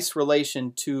Christ's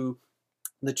relation to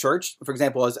the church, for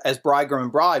example, as bridegroom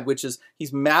and bride, which is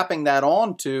he's mapping that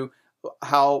onto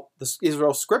how the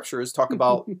Israel scriptures talk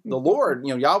about the Lord,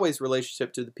 Yahweh's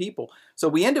relationship to the people. So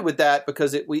we ended with that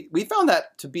because we found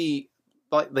that to be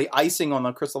like the icing on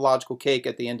the Christological cake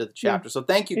at the end of the chapter. So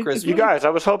thank you, Chris. You guys, I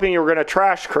was hoping you were going to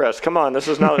trash Chris. Come on, this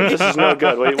is no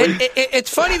good.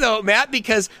 It's funny though, Matt,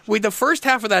 because the first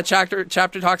half of that chapter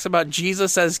talks about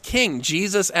Jesus as King,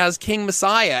 Jesus as King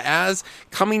Messiah, as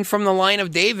coming from the line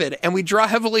of David, and we draw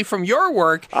heavily from your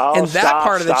work in that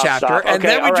part of the chapter, and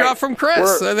then we draw from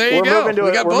Chris. So there you go.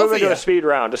 We're moving to a speed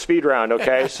round.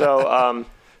 Okay, so.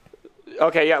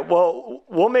 Okay, yeah. Well,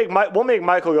 we'll make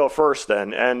Michael go first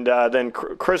then, and then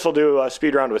Chris will do a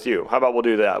speed round with you. How about we'll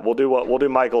do that? We'll do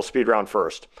Michael's speed round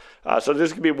first. So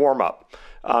this could be warm up.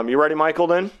 You ready, Michael?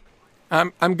 Then.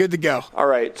 I'm good to go. All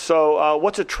right. So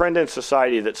what's a trend in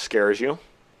society that scares you?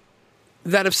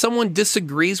 That if someone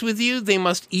disagrees with you, they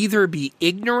must either be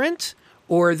ignorant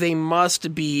or they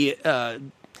must be a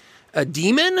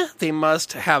demon. They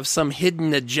must have some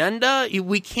hidden agenda.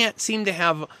 We can't seem to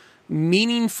have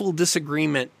meaningful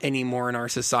disagreement anymore in our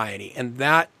society, and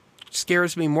that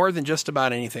scares me more than just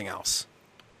about anything else.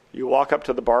 You walk up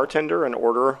to the bartender and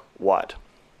order what?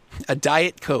 A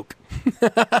Diet Coke.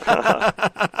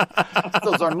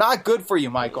 Those are not good for you,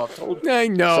 Michael. I've told you. I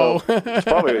know. So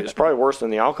it's probably worse than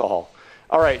the alcohol.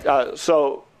 All right.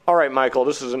 All right, Michael.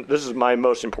 This is my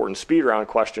most important speed round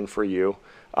question for you.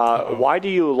 Why do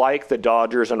you like the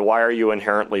Dodgers, and why are you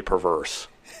inherently perverse?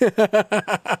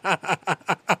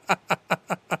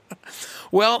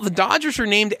 Well, the Dodgers are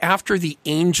named after the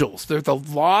Angels. They're the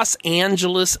Los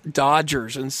Angeles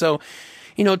Dodgers. And so,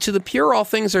 to the pure, all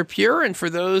things are pure. And for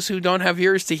those who don't have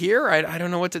ears to hear, I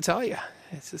don't know what to tell you.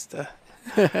 It's just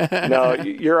No,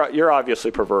 you're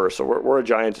obviously perverse. So we're a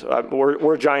Giants.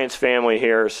 We're a Giants family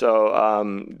here. So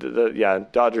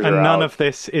Dodgers. And are none out. of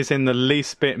this is in the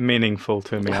least bit meaningful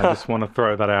to me. I just want to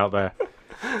throw that out there.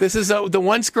 This is the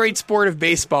once great sport of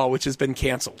baseball, which has been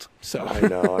canceled. So I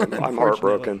know. I'm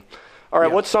heartbroken. All right.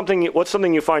 Yeah. What's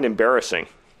something you find embarrassing?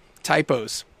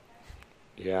 Typos.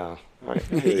 Yeah. All right.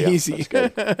 Yeah, Easy.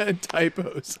 that's good.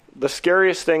 Typos. The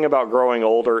scariest thing about growing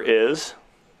older is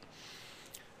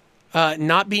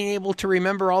Not being able to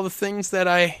remember all the things that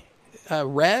I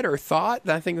read or thought.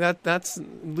 I think that's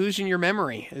losing your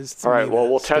memory. All right. Well,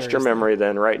 we'll test your memory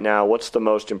then right now. What's the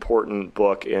most important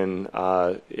book in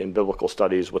biblical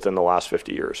studies within the last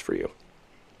 50 years for you?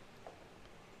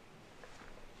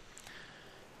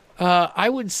 I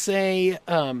would say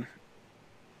I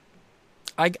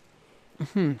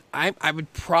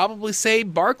would probably say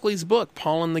Barclay's book,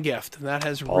 Paul and the Gift. That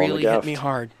has really hit me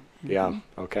hard. Yeah.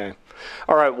 Okay.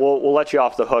 All right. We'll let you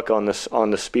off the hook on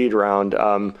the speed round.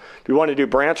 Do we want to do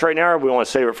Brant's right now, or do we want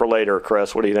to save it for later,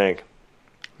 Chris? What do you think?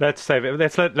 Let's save it.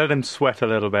 Let's let him sweat a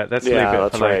little bit. Let's leave it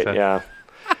that's for later. Right. Yeah.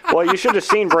 Well, you should have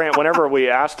seen Brant whenever we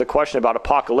asked the question about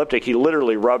apocalyptic. He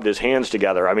literally rubbed his hands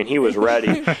together. I mean, he was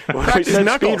ready. When we said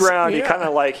speed round, he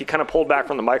kind of pulled back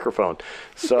from the microphone.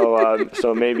 So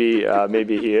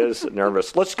maybe he is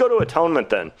nervous. Let's go to atonement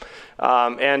then.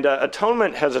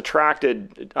 Atonement has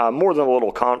attracted more than a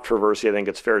little controversy, I think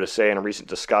it's fair to say, in a recent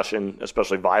discussion,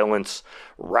 especially violence,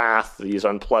 wrath, these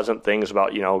unpleasant things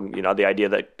about, the idea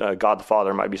that God the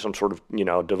Father might be some sort of,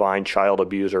 divine child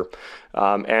abuser.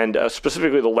 And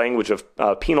specifically the language of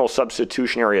penal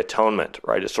substitutionary atonement,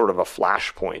 right, is sort of a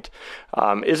flashpoint.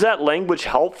 Is that language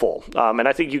helpful? And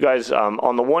I think you guys,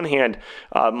 on the one hand,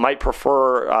 might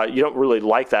prefer, you don't really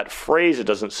like that phrase, it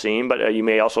doesn't seem, but you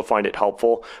may also find it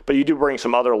helpful. But you do bring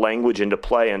some other language into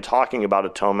play in talking about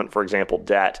atonement, for example,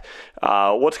 debt.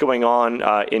 What's going on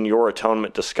in your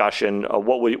atonement discussion?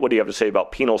 What do you have to say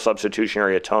about penal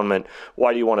substitutionary atonement?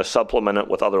 Why do you want to supplement it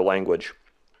with other language?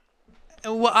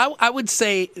 Well, I would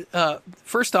say,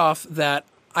 first off, that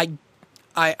I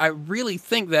really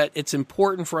think that it's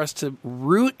important for us to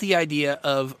root the idea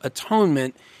of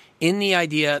atonement in the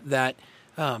idea that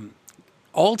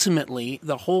ultimately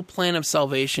the whole plan of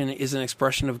salvation is an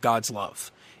expression of God's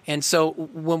love. And so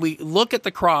when we look at the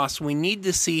cross, we need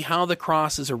to see how the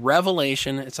cross is a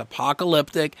revelation. It's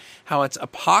apocalyptic, how it's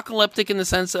apocalyptic in the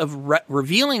sense of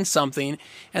revealing something,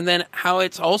 and then how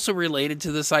it's also related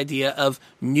to this idea of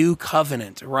new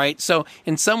covenant, right? So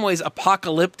in some ways,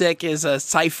 apocalyptic is a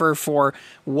cipher for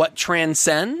what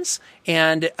transcends,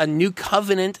 and a new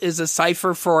covenant is a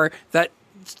cipher for that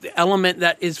element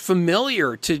that is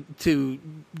familiar to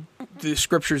the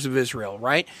scriptures of Israel,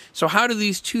 right? So how do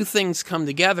these two things come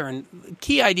together? And the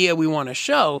key idea we want to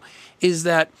show is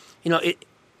that,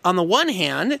 on the one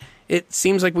hand, it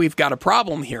seems like we've got a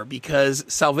problem here because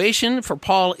salvation for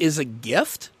Paul is a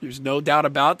gift. There's no doubt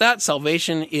about that.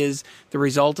 Salvation is the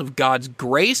result of God's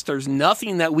grace. There's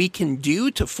nothing that we can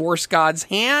do to force God's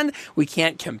hand. We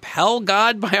can't compel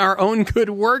God by our own good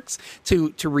works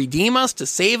to redeem us, to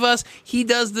save us. He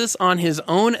does this on his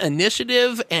own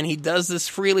initiative, and he does this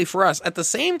freely for us. At the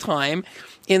same time,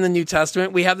 in the New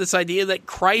Testament, we have this idea that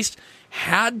Christ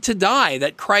had to die,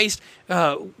 that Christ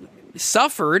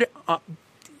suffered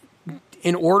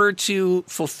in order to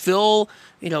fulfill,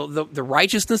 the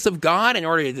righteousness of God, in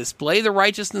order to display the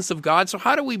righteousness of God. So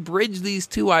how do we bridge these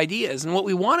two ideas? And what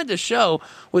we wanted to show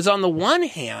was, on the one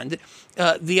hand,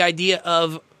 the idea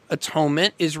of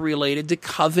atonement is related to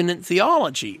covenant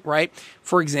theology, right?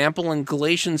 For example, in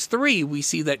Galatians 3, we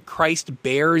see that Christ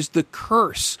bears the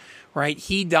curse, right?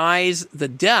 He dies the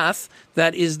death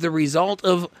that is the result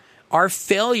of our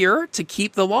failure to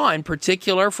keep the law. In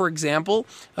particular, for example,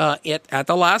 at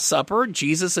the Last Supper,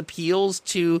 Jesus appeals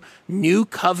to new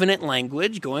covenant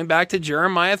language, going back to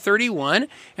Jeremiah 31.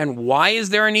 And why is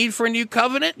there a need for a new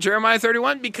covenant? Jeremiah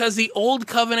 31, because the old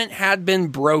covenant had been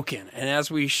broken. And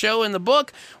as we show in the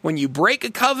book, when you break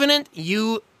a covenant,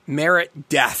 you merit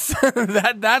death.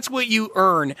 That's what you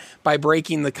earn by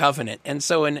breaking the covenant. And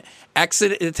so in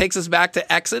Exodus, it takes us back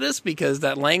to Exodus, because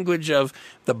that language of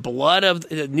the blood of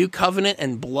the new covenant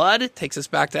and blood takes us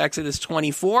back to Exodus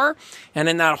 24. And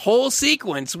in that whole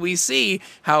sequence, we see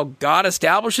how God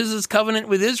establishes his covenant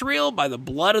with Israel by the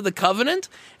blood of the covenant.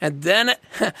 And then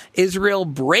Israel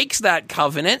breaks that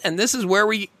covenant. And this is where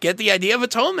we get the idea of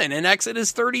atonement. In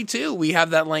Exodus 32, we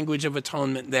have that language of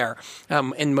atonement there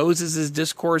in Moses'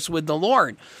 discourse with the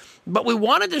Lord. But we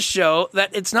wanted to show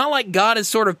that it's not like God has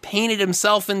sort of painted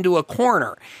himself into a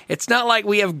corner. It's not like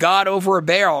we have God over a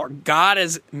barrel. God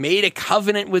has made a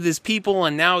covenant with his people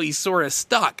and now he's sort of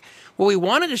stuck. What we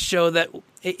wanted to show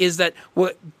is that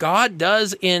what God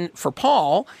does for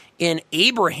Paul in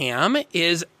Abraham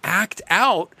is act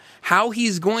out how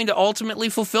he's going to ultimately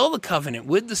fulfill the covenant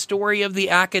with the story of the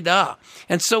Akedah.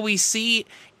 And so we see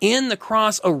in the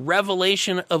cross a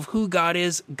revelation of who God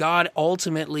is. God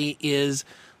ultimately is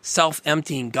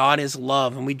self-emptying. God is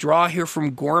love. And we draw here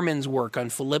from Gorman's work on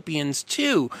Philippians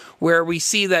 2, where we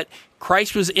see that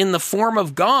Christ was in the form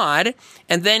of God,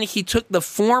 and then he took the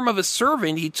form of a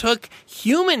servant. He took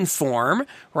human form,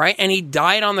 right? And he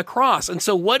died on the cross. And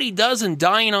so what he does in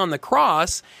dying on the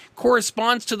cross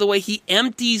corresponds to the way he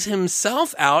empties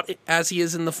himself out as he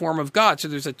is in the form of God. So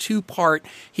there's a two-part.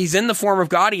 He's in the form of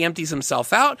God, he empties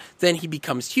himself out, then he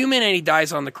becomes human and he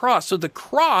dies on the cross. So the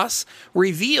cross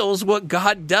reveals what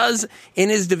God does in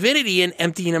his divinity in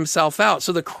emptying himself out.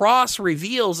 So the cross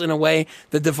reveals in a way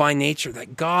the divine nature,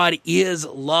 that God is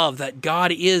love, that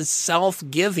God is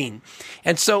self-giving.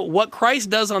 And so what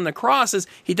Christ does on the cross is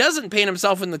he doesn't paint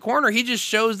himself in the corner. He just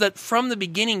shows that from the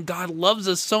beginning, God loves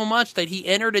us so much that he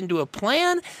entered into a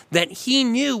plan that he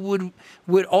knew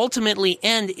would ultimately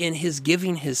end in his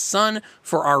giving his son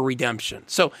for our redemption.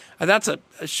 So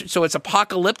so it's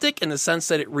apocalyptic in the sense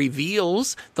that it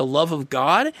reveals the love of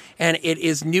God, and it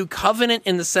is new covenant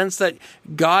in the sense that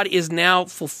God is now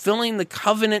fulfilling the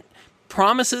covenant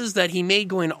promises that he made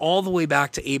going all the way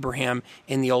back to Abraham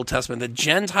in the Old Testament. The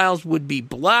Gentiles would be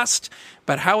blessed,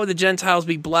 but how would the Gentiles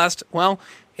be blessed? Well,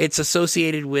 it's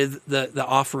associated with the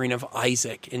offering of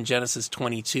Isaac in Genesis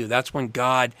 22. That's when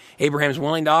Abraham's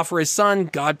willing to offer his son.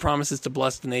 God promises to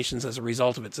bless the nations as a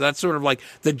result of it. So that's sort of like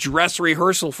the dress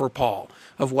rehearsal for Paul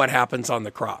of what happens on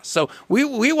the cross. So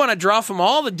we want to draw from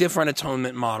all the different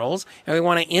atonement models, and we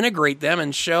want to integrate them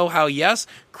and show how, yes,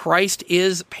 Christ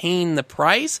is paying the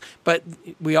price, but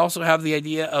we also have the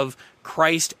idea of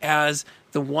Christ as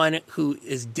the one who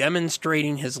is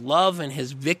demonstrating his love and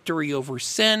his victory over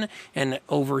sin and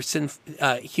over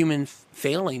human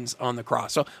failings on the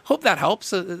cross. So hope that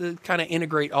helps kind of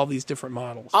integrate all these different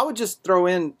models. I would just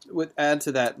add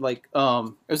to that, it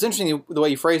was interesting the way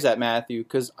you phrased that, Matthew,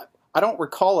 because I don't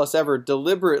recall us ever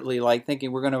deliberately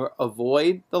thinking we're going to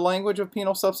avoid the language of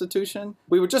penal substitution.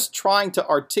 We were just trying to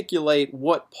articulate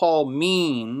what Paul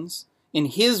means in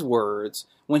his words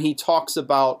when he talks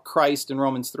about Christ in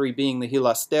Romans 3 being the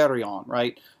hilasterion,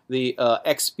 right? The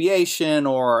expiation,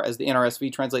 or as the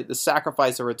NRSV translates, the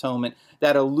sacrifice or atonement,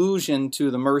 that allusion to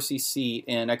the mercy seat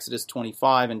in Exodus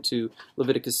 25 and to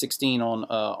Leviticus 16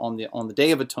 on the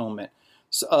Day of Atonement.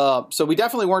 So we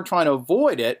definitely weren't trying to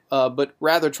avoid it, but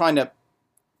rather trying to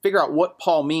figure out what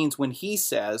Paul means when he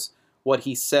says what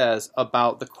he says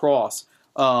about the cross.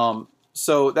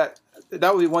 So that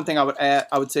would be one thing I would add.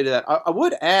 I would say to that. I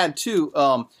would add too,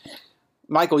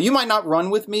 Michael, you might not run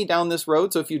with me down this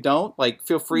road, so if you don't,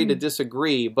 feel free to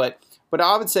disagree. But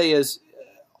I would say is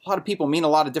a lot of people mean a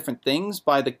lot of different things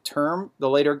by the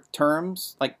later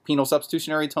terms, like penal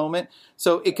substitutionary atonement.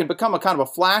 So it can become a kind of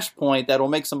a flashpoint that will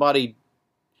make somebody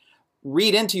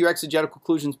read into your exegetical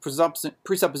conclusions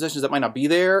presuppositions that might not be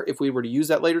there if we were to use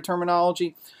that later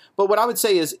terminology. But what I would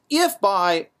say is, if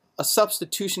by a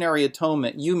substitutionary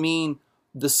atonement you mean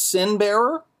the sin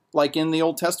bearer, like in the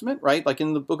Old Testament, right? Like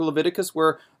in the book of Leviticus,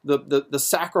 where the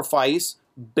sacrifice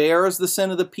bears the sin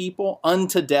of the people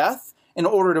unto death in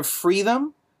order to free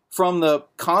them from the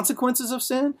consequences of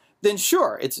sin, then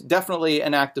sure, it's definitely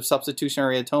an act of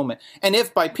substitutionary atonement. And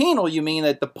if by penal you mean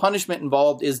that the punishment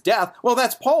involved is death, well,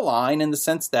 that's Pauline in the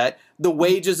sense that the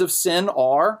wages of sin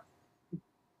are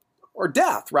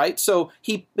death, right? So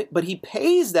he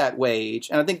pays that wage,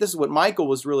 and I think this is what Michael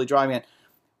was really driving at.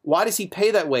 Why does he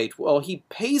pay that wage? Well, he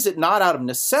pays it not out of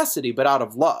necessity, but out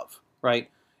of love, right?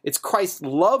 It's Christ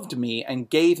loved me and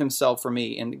gave himself for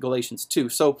me in Galatians 2.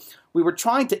 So we were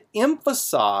trying to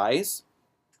emphasize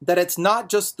that it's not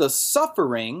just the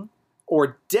suffering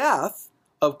or death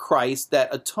of Christ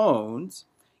that atones,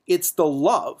 it's the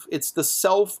love, it's the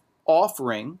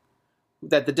self-offering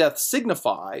that the death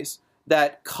signifies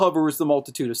that covers the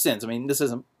multitude of sins. I mean, this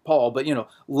isn't Paul, but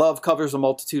love covers a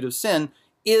multitude of sin.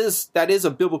 That is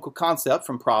a biblical concept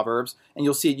from Proverbs, and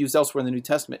you'll see it used elsewhere in the New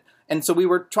Testament. And so we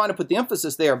were trying to put the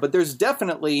emphasis there, but there's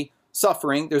definitely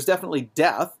suffering, there's definitely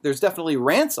death, there's definitely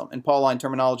ransom in Pauline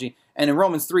terminology, and in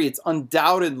Romans 3, it's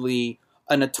undoubtedly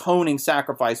an atoning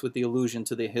sacrifice with the allusion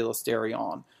to the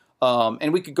hilasterion.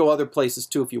 And we could go other places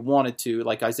too if you wanted to,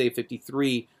 like Isaiah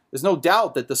 53. There's no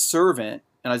doubt that the servant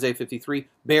in Isaiah 53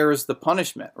 bears the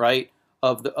punishment, right,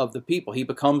 of the people. He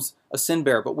becomes a sin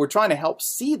bearer. But we're trying to help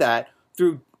see that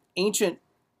through ancient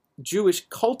Jewish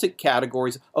cultic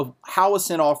categories of how a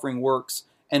sin offering works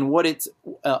and what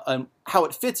how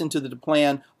it fits into the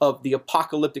plan of the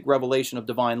apocalyptic revelation of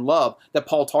divine love that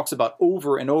Paul talks about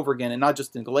over and over again, and not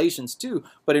just in Galatians 2,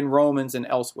 but in Romans and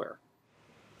elsewhere.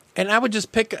 And I would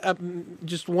just pick up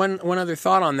just one other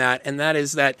thought on that, and that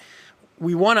is that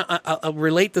we want to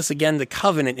relate this again to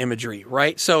covenant imagery,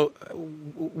 right? So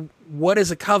what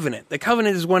is a covenant? The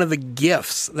covenant is one of the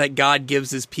gifts that God gives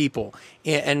his people.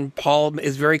 And Paul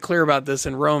is very clear about this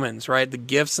in Romans, right? The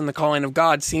gifts and the calling of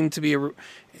God seem to be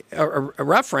a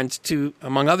reference to,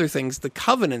 among other things, the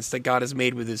covenants that God has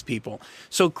made with his people.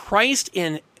 So Christ,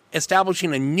 in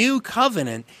establishing a new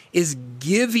covenant, is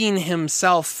giving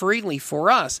himself freely for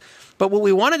us. But what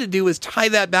we wanted to do is tie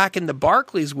that back into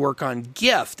Barclay's work on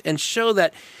gift and show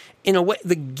that, in a way,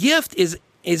 the gift is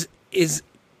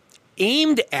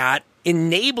aimed at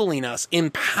enabling us,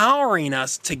 empowering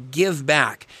us to give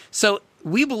back. So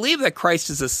we believe that Christ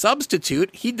is a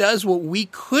substitute. He does what we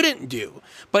couldn't do,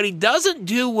 but he doesn't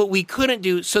do what we couldn't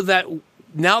do so that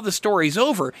now the story's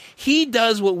over. He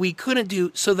does what we couldn't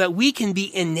do so that we can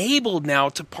be enabled now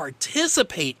to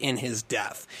participate in his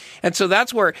death. And so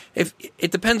that's where, if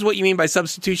it depends what you mean by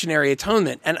substitutionary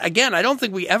atonement. And again, I don't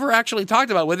think we ever actually talked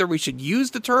about whether we should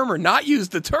use the term or not use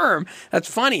the term. That's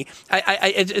funny.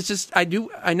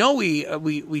 I know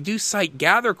we do cite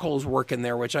Gathercole's work in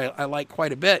there, which I like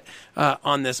quite a bit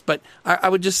on this. But I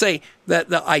would just say that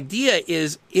the idea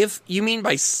is, if you mean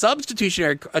by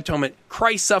substitutionary atonement,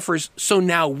 Christ suffers so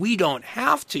now we don't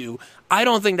have to, I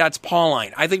don't think that's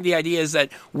Pauline. I think the idea is that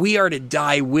we are to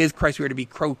die with Christ. We are to be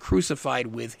crucified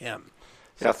with him.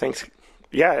 Yeah, thanks.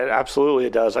 Yeah, absolutely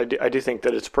it does. I do think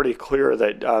that it's pretty clear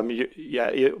that,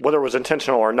 whether it was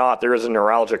intentional or not, there is a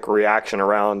neuralgic reaction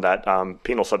around that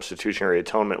penal substitutionary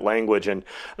atonement language. And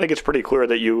I think it's pretty clear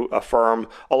that you affirm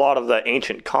a lot of the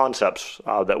ancient concepts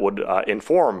that would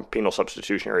inform penal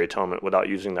substitutionary atonement without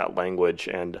using that language.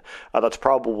 And that's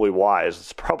probably wise.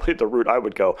 It's probably the route I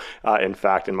would go, in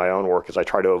fact, in my own work, as I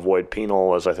try to avoid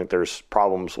penal, as I think there's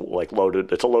problems like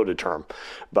loaded. It's a loaded term.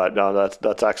 But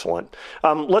that's excellent.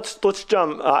 Let's jump.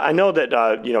 I know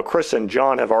that Chris and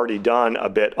John have already done a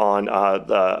bit on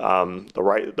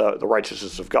the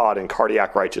righteousness of God and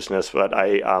cardiac righteousness, but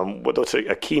that's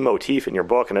a key motif in your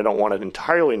book, and I don't want to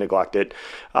entirely neglect it.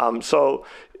 So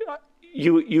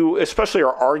you especially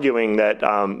are arguing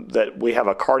that we have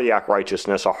a cardiac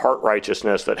righteousness, a heart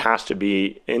righteousness that has to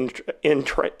be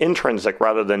intrinsic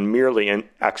rather than merely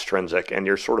extrinsic, and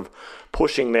you're sort of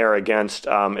pushing there against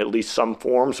at least some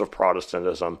forms of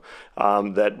Protestantism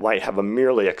that might have a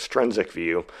merely extrinsic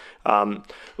view.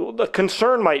 The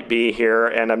concern might be here,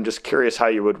 and I'm just curious how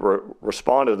you would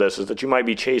respond to this, is that you might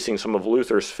be chasing some of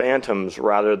Luther's phantoms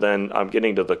rather than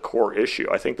getting to the core issue.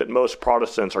 I think that most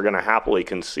Protestants are going to happily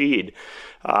concede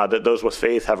that those with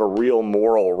faith have a real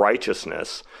moral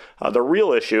righteousness. The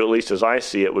real issue, at least as I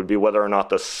see it, would be whether or not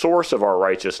the source of our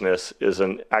righteousness is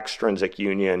an extrinsic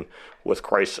union with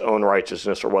Christ's own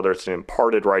righteousness, or whether it's an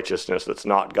imparted righteousness that's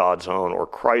not God's own or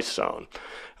Christ's own.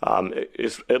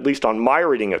 At least on my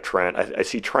reading of Trent, I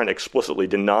see Trent explicitly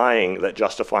denying that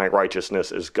justifying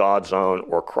righteousness is God's own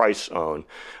or Christ's own.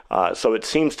 So it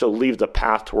seems to leave the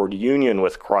path toward union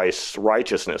with Christ's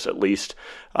righteousness, at least,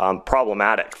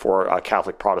 problematic for a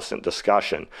Catholic Protestant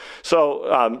discussion.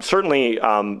 So certainly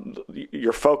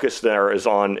your focus there is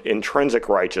on intrinsic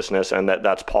righteousness, and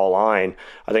that's Pauline.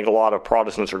 I think a lot of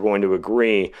Protestants are going to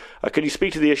agree. Could you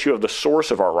speak to the issue of the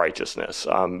source of our righteousness,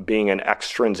 being an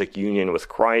extrinsic union with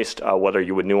Christ, whether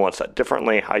you would nuance that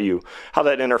differently, how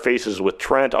that interfaces with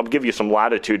Trent? I'll give you some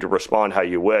latitude to respond how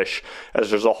you wish,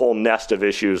 as there's a whole nest of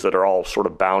issues that are all sort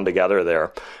of bound together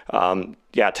there.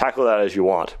 Tackle that as you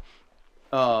want.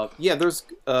 There's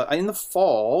in the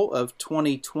fall of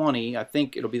 2020, I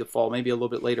think it'll be the fall, maybe a little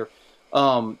bit later,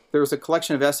 There's a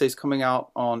collection of essays coming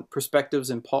out on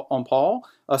perspectives on Paul.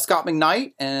 Scott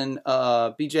McKnight and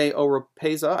B.J.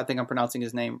 Oropeza, I think I'm pronouncing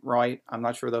his name right. I'm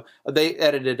not sure though. They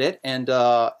edited it, and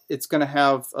it's going to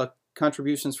have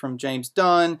contributions from James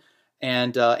Dunn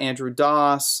and Andrew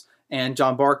Doss and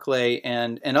John Barclay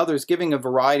and others, giving a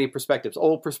variety of perspectives: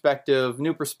 old perspective,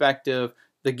 new perspective,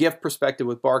 the gift perspective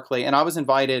with Barclay. And I was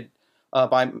invited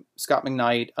by Scott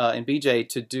McKnight and BJ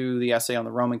to do the essay on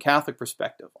the Roman Catholic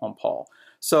perspective on Paul.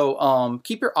 So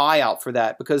keep your eye out for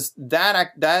that, because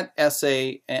that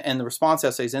essay and the response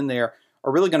essays in there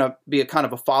are really going to be a kind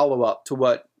of a follow-up to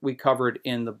what we covered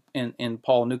in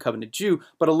Paul, New Covenant Jew,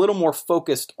 but a little more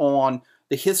focused on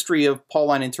the history of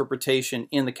Pauline interpretation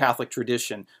in the Catholic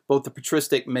tradition, both the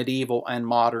patristic, medieval, and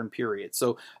modern period.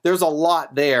 So there's a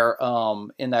lot there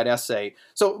in that essay.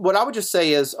 So what I would just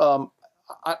say is,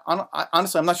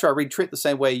 honestly, I'm not sure I read Trent the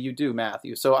same way you do,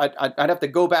 Matthew. So I'd have to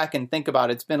go back and think about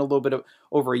it. It's been a little bit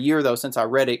over a year, though, since I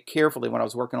read it carefully when I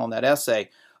was working on that essay.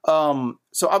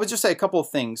 So I would just say a couple of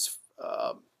things.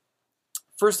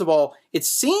 First of all, it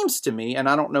seems to me, and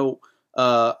I don't know,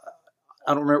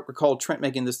 I don't recall Trent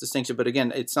making this distinction, but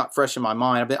again, it's not fresh in my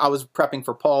mind. I was prepping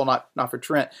for Paul, not for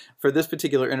Trent, for this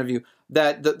particular interview,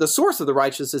 that the source of the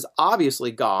righteousness is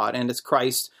obviously God, and it's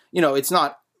Christ. It's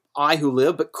not I who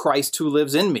live, but Christ who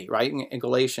lives in me, right? In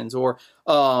Galatians, or,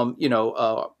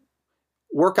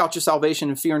 work out your salvation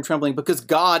in fear and trembling because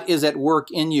God is at work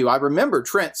in you. I remember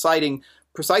Trent citing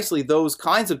precisely those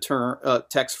kinds of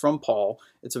texts from Paul.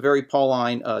 It's a very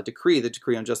Pauline decree, the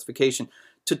decree on justification,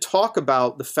 to talk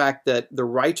about the fact that the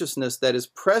righteousness that is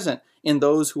present in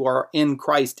those who are in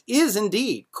Christ is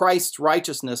indeed Christ's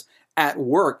righteousness at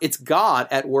work. It's God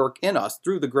at work in us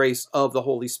through the grace of the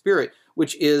Holy Spirit,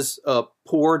 which is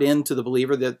poured into the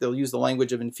believer. That they'll use the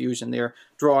language of infusion there,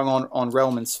 drawing on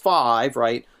Romans 5,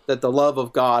 right? That the love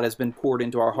of God has been poured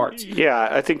into our hearts. Yeah,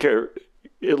 I think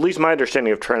at least my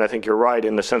understanding of Trent, I think you're right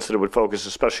in the sense that it would focus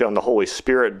especially on the Holy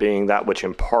Spirit being that which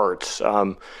imparts.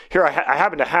 Here, I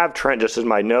happen to have Trent just as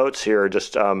my notes here,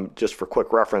 just for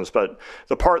quick reference, but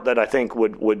the part that I think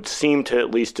would seem to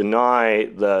at least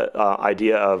deny the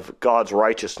idea of God's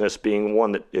righteousness being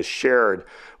one that is shared,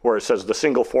 where it says the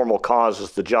single formal cause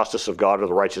is the justice of God or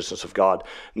the righteousness of God,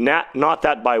 not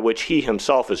that by which he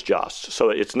himself is just. So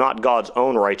it's not God's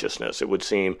own righteousness, it would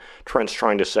seem Trent's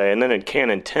trying to say. And then in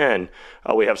Canon 10,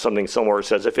 we have something similar. It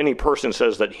says, if any person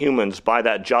says that humans by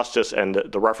that justice, and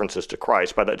the references to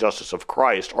Christ, by that justice of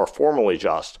Christ are formally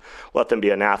just, let them be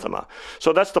anathema.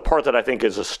 So that's the part that I think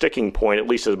is a sticking point, at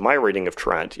least as my reading of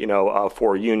Trent,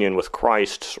 for union with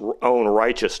Christ's own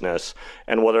righteousness,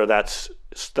 and whether that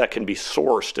can be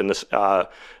sourced in this.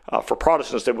 For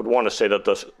Protestants, they would want to say that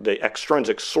the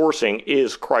extrinsic sourcing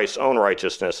is Christ's own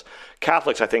righteousness.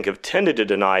 Catholics, I think, have tended to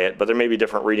deny it, but there may be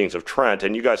different readings of Trent,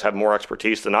 and you guys have more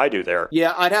expertise than I do there.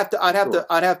 Yeah, I'd have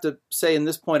to say in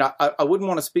this point, I wouldn't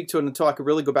want to speak to it until I could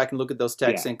really go back and look at those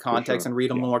texts in context and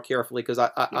read them more carefully, because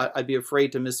I'd be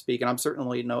afraid to misspeak, and I'm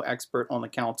certainly no expert on the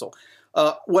council.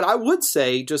 What I would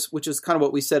say, which is kind of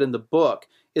what we said in the book,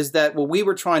 is that what we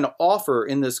were trying to offer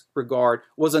in this regard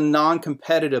was a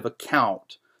non-competitive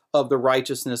account of the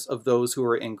righteousness of those who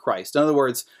are in Christ. In other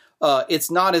words,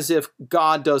 it's not as if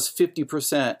God does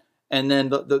 50% and then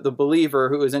the believer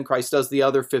who is in Christ does the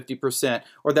other 50%,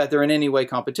 or that they're in any way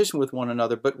competition with one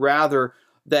another, but rather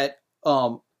that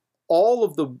all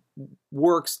of the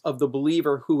works of the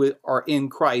believer who are in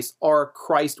Christ are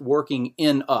Christ working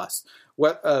in us,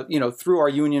 through our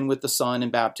union with the Son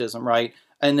in baptism, right?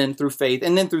 And then through faith,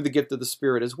 and then through the gift of the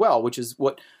Spirit as well, which is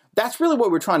that's really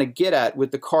what we're trying to get at with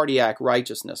the cardiac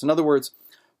righteousness. In other words,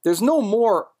 there's no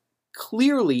more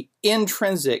clearly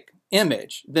intrinsic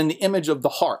image than the image of the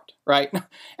heart, right?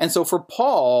 And so for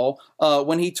Paul,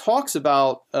 when he talks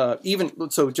about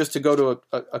just to go to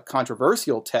a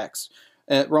controversial text,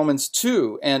 Romans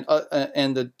 2, and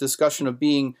the discussion of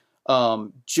being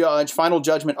final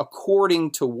judgment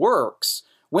according to works.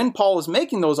 When Paul is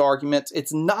making those arguments,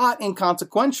 it's not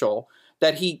inconsequential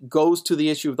that he goes to the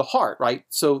issue of the heart, right?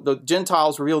 So the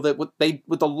Gentiles reveal that what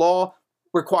the law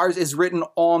requires is written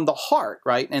on the heart,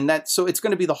 right? And so it's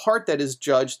going to be the heart that is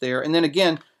judged there. And then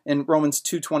again, in Romans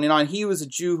 2:29, he was a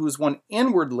Jew who was one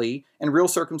inwardly, and real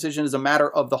circumcision is a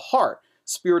matter of the heart,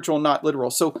 spiritual, not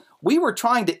literal. So we were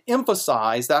trying to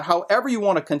emphasize that however you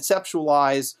want to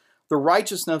conceptualize the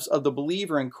righteousness of the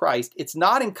believer in Christ, it's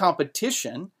not in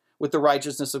competition with the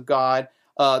righteousness of God.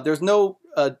 There's no,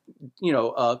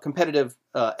 competitive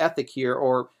ethic here,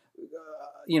 or,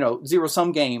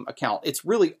 zero-sum game account. It's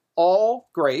really all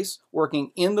grace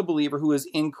working in the believer who is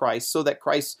in Christ, so that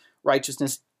Christ's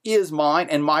righteousness is mine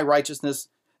and my righteousness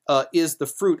is the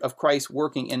fruit of Christ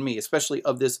working in me, especially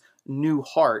of this new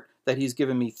heart that he's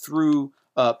given me through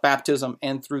baptism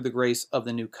and through the grace of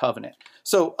the new covenant.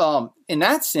 So in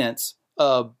that sense,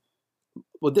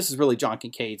 this is really John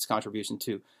Kincaid's contribution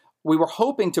too. We were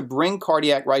hoping to bring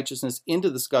cardiac righteousness into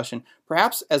discussion,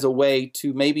 perhaps as a way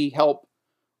to maybe help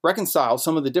reconcile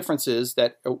some of the differences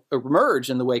that emerge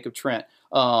in the wake of Trent,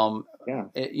 in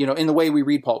the way we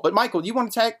read Paul. But Michael, do you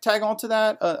want to tag on to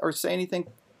that or say anything?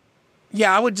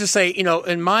 Yeah, I would just say,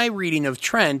 in my reading of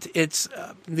Trent, it's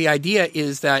the idea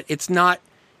is that it's not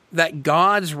that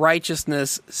God's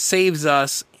righteousness saves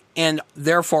us and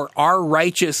therefore our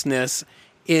righteousness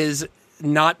is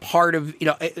not part of,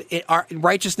 our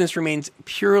righteousness remains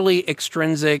purely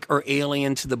extrinsic or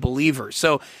alien to the believer.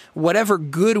 So whatever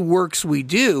good works we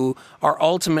do are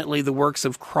ultimately the works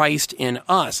of Christ in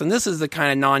us. And this is the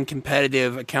kind of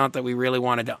non-competitive account that we really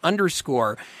wanted to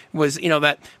underscore was,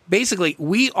 that basically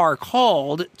we are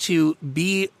called to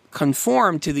be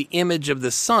conformed to the image of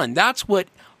the Son. That's what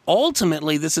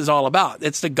ultimately this is all about.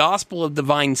 It's the gospel of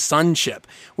divine sonship.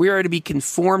 We are to be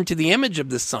conformed to the image of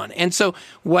the Son. And so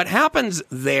what happens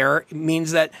there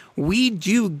means that we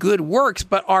do good works,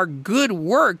 but our good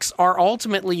works are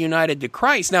ultimately united to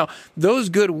Christ. Now, those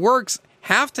good works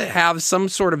have to have some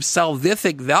sort of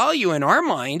salvific value in our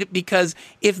mind, because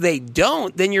if they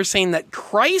don't, then you're saying that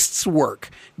Christ's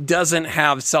work doesn't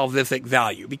have salvific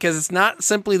value, because it's not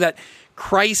simply that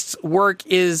Christ's work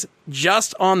is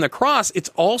just on the cross, it's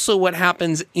also what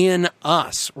happens in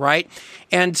us, right?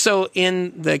 And so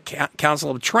in the Council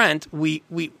of Trent, we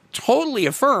totally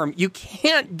affirm you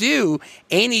can't do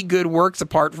any good works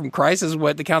apart from Christ, is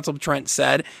what the Council of Trent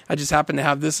said. I just happen to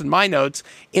have this in my notes.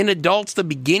 In adults, the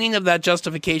beginning of that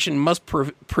justification must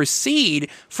proceed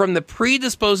from the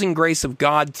predisposing grace of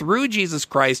God through Jesus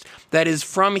Christ, that is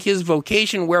from his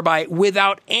vocation, whereby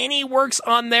without any works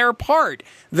on their part,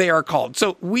 they are called.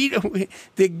 So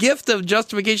the gift of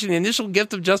justification, the initial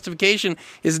gift of justification,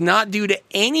 is not due to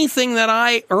anything that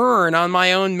I earn on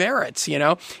my own merits,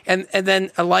 and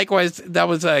then likewise, that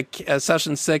was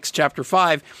session 6, chapter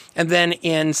 5. And then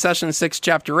in session 6,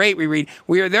 chapter 8, we read,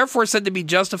 "We are therefore said to be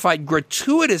justified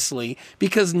gratuitously,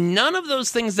 because none of those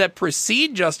things that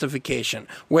precede justification,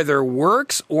 whether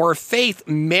works or faith,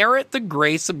 merit the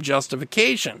grace of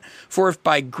justification. For if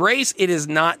by grace it is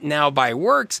not now by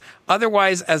works,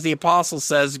 otherwise, as the apostle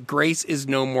says, grace is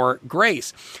no more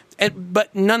grace."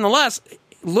 But nonetheless,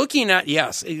 looking at,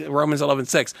 Romans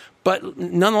 11:6, but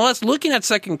nonetheless, looking at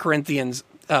 2 Corinthians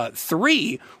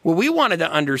 3, what we wanted to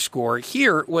underscore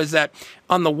here was that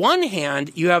on the one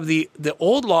hand, you have the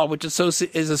old law, which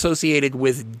is associated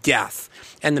with death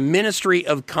and the ministry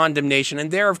of condemnation.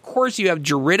 And there, of course, you have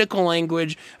juridical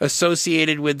language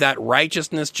associated with that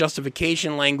righteousness,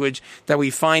 justification language that we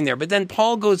find there. But then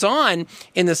Paul goes on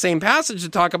in the same passage to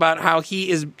talk about how he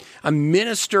is a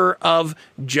minister of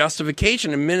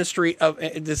justification, a ministry of,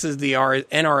 this is the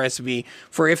NRSV,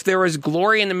 "For if there is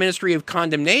glory in the ministry of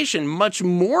condemnation, much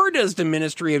more does the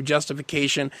ministry of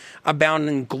justification abound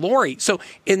in glory." So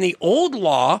in the old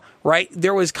law, right,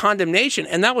 there was condemnation,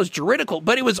 and that was juridical,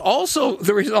 but it was also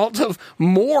the result of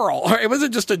moral. It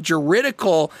wasn't just a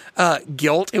juridical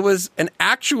guilt; it was an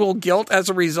actual guilt as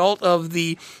a result of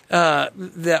the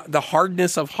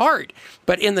hardness of heart.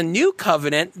 But in the new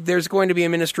covenant, there's going to be a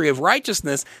ministry of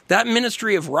righteousness. That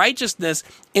ministry of righteousness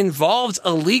involves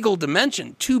a legal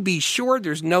dimension. To be sure,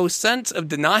 there's no sense of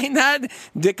denying that.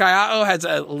 Dikaiao has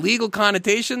a legal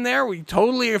connotation there. We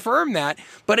totally affirm that.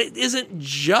 But it isn't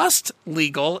just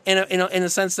legal in a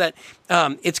sense that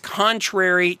it's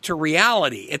contrary to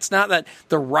reality. It's not that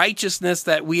the righteousness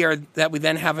that we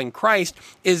then have in Christ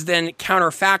is then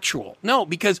counterfactual. No,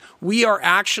 because we are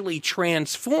actually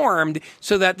transformed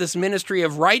so that this ministry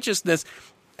of righteousness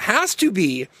has to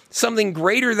be something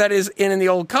greater that is in the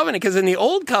old covenant. Because in the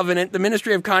old covenant, the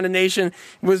ministry of condemnation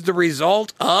was the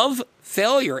result of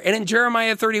failure. And in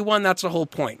Jeremiah 31, that's the whole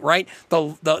point, right?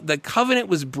 The covenant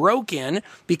was broken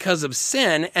because of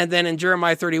sin. And then in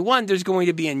Jeremiah 31, there's going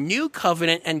to be a new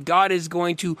covenant, and God is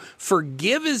going to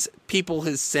forgive his people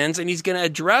his sins, and he's going to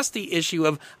address the issue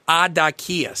of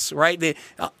adakias, right? The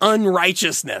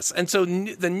unrighteousness. And so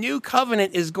the new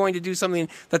covenant is going to do something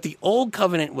that the old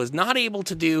covenant was not able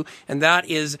to do, and that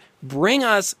is bring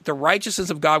us the righteousness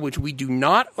of God, which we do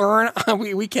not earn.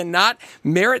 We cannot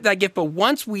merit that gift, but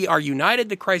once we are united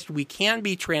to Christ, we can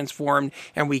be transformed,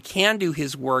 and we can do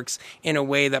his works in a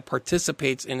way that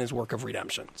participates in his work of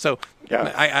redemption. So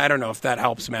I don't know if that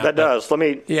helps, Matt. That does.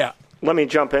 let me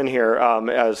jump in here,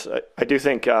 as I do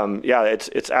think,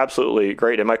 it's absolutely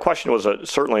great. And my question was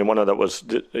certainly one that was,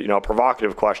 a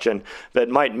provocative question that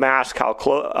might mask how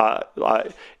close.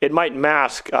 It might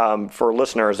mask for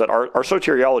listeners that our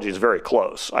soteriology is very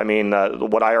close. I mean,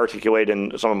 what I articulate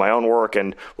in some of my own work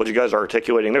and what you guys are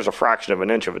articulating, there's a fraction of an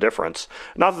inch of a difference.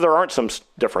 Not that there aren't some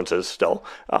differences still,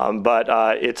 but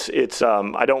it's.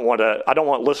 I don't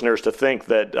want listeners to think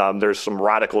that there's some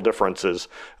radical differences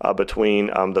between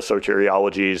the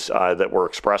soteriologies that we're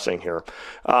expressing here.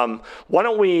 Why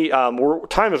don't we?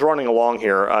 Time is running along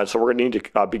here, so we're going to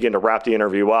need to begin to wrap the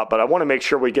interview up. But I want to make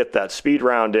sure we get that speed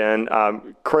round in.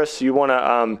 Chris, you want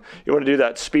to do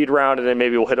that speed round, and then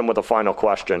maybe we'll hit him with a final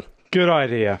question. Good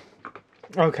idea.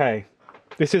 Okay,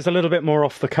 this is a little bit more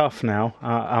off the cuff now,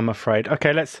 I'm afraid.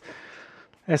 Okay, let's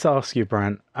ask you,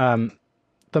 Brant.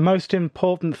 The most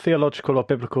important theological or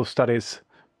biblical studies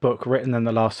book written in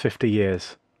the last 50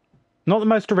 years. Not the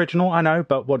most original, I know,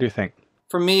 but what do you think?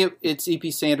 For me, it's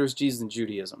E.P. Sanders' Jesus and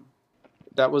Judaism.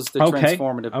 That was the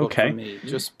transformative book for me.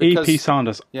 Just because, E.P.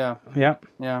 Sanders. Yeah. Yeah.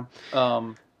 Yeah.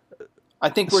 I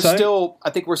think I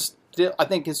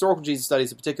think historical Jesus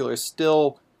studies in particular is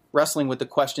still wrestling with the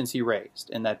questions he raised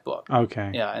in that book.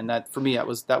 Okay. Yeah, and that for me that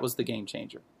was the game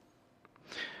changer.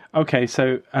 Okay,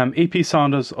 so E.P.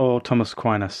 Sanders or Thomas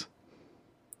Aquinas?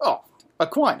 Oh,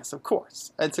 Aquinas, of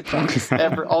course. It's Aquinas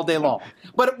all day long.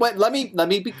 But let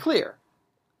me be clear.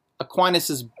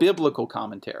 Aquinas' biblical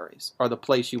commentaries are the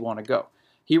place you want to go.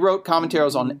 He wrote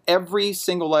commentaries on every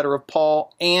single letter of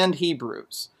Paul and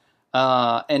Hebrews.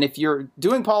 And if you're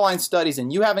doing Pauline studies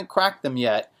and you haven't cracked them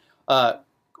yet,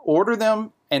 order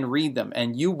them and read them,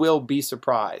 and you will be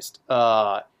surprised.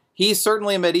 He's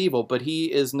certainly a medieval, but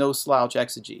he is no slouch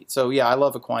exegete. So yeah, I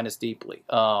love Aquinas deeply.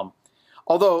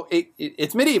 Although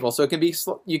it's medieval, so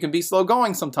you can be slow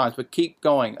going sometimes, but keep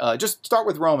going. Just start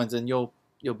with Romans, and you'll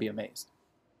be amazed.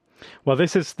 Well,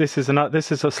 this is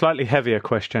a slightly heavier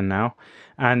question now,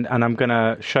 and I'm going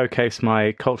to showcase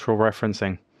my cultural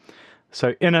referencing.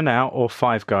 So, In-N-Out or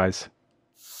Five Guys?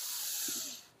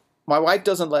 My wife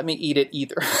doesn't let me eat it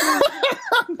either.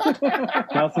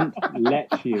 Doesn't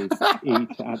let you eat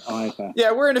at either.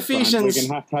 Yeah, we're in Ephesians.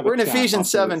 We're in Ephesians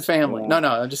 7 family. No,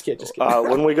 I'm just kidding.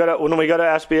 When we go to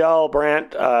SBL,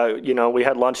 Brant, we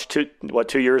had lunch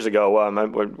 2 years ago.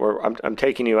 I'm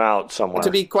taking you out somewhere.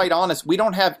 To be quite honest, we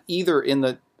don't have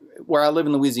either where I live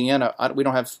in Louisiana. We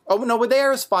don't have. Oh no, but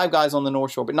there's Five Guys on the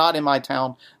North Shore, but not in my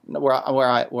town where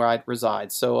I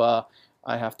reside. So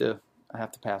I have to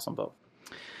pass on both.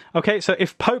 Okay, so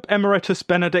if Pope Emeritus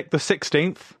Benedict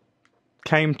XVI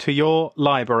came to your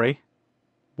library,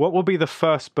 what will be the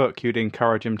first book you'd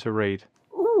encourage him to read?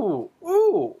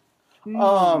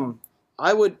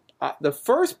 I would. The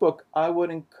first book I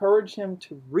would encourage him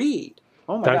to read.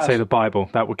 Oh my gosh. Don't say the Bible.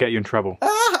 That will get you in trouble.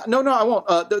 No, I won't.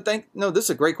 This is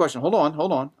a great question. Hold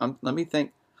on. Let me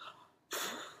think.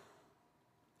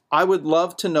 I would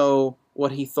love to know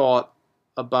what he thought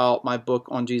about my book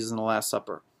on Jesus and the Last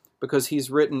Supper, because he's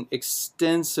written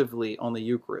extensively on the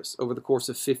Eucharist over the course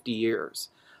of 50 years.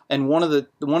 And one of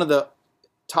the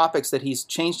topics that he's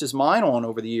changed his mind on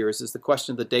over the years is the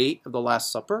question of the date of the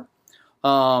Last Supper.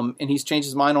 And he's changed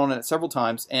his mind on it several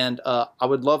times. And I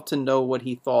would love to know what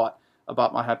he thought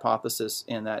about my hypothesis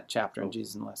in that chapter in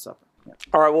Jesus and the Last Supper. Yeah.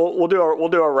 All right, we'll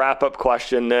do a wrap up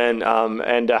question then,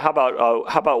 and how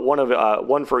about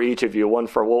one for each of you?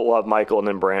 We'll have Michael and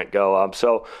then Brant go.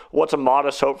 So, what's a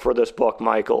modest hope for this book,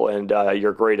 Michael, and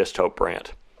your greatest hope,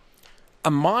 Brant?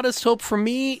 A modest hope for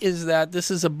me is that this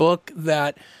is a book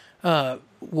that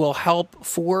will help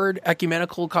forward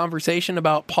ecumenical conversation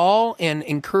about Paul and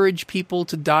encourage people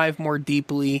to dive more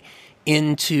deeply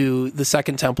into the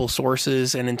Second Temple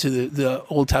sources and into the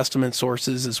Old Testament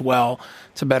sources as well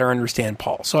to better understand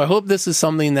Paul. So I hope this is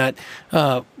something that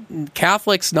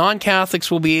Catholics,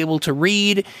 non-Catholics will be able to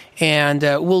read and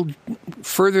will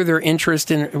further their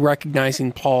interest in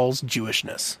recognizing Paul's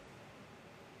Jewishness.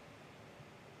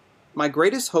 My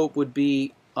greatest hope would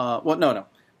be,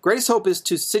 Greatest hope is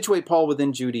to situate Paul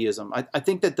within Judaism. I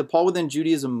think that the Paul within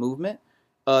Judaism movement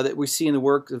that we see in the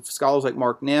work of scholars like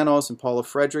Mark Nanos and Paula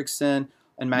Fredrickson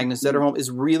and Magnus Zetterholm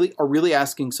are really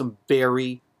asking some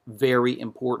very, very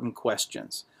important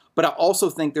questions. But I also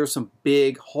think there's some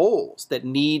big holes that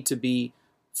need to be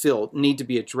filled, need to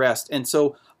be addressed. And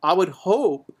so I would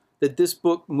hope that this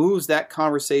book moves that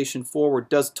conversation forward,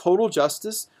 does total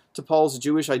justice to Paul's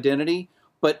Jewish identity,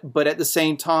 but at the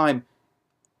same time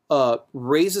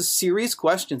raises serious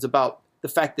questions about the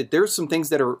fact that there's some things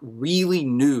that are really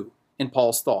new in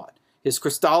Paul's thought. His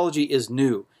Christology is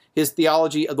new. His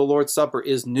theology of the Lord's Supper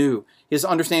is new. His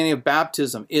understanding of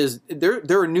baptism is there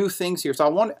are new things here.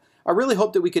 So I really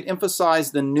hope that we could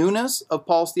emphasize the newness of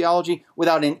Paul's theology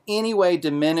without in any way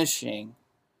diminishing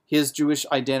his Jewish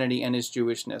identity and his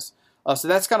Jewishness. So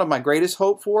that's kind of my greatest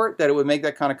hope for it, that it would make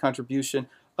that kind of contribution.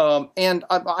 And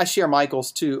I share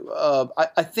Michael's too.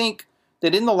 I think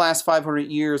that in the last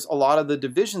 500 years, a lot of the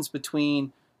divisions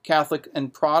between Catholic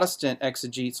and Protestant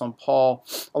exegetes on Paul,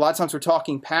 a lot of times we're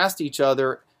talking past each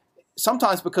other,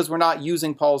 sometimes because we're not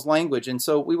using Paul's language. And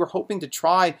so we were hoping to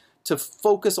try to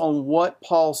focus on what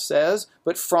Paul says,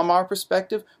 but from our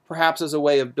perspective, perhaps as a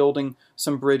way of building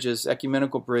some bridges,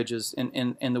 ecumenical bridges,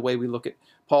 in the way we look at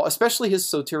Paul, especially his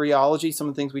soteriology, some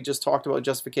of the things we just talked about,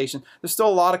 justification. There's still a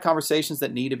lot of conversations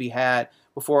that need to be had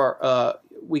before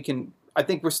we can, I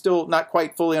think we're still not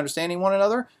quite fully understanding one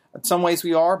another. In some ways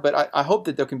we are, but I hope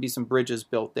that there can be some bridges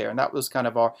built there. And that was kind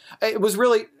of it was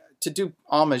really to do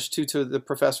homage to the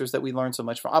professors that we learned so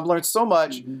much from. I've learned so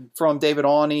much from David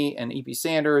Awney and E.P.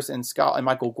 Sanders and Scott and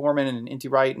Michael Gorman and N.T.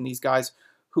 Wright and these guys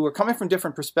who are coming from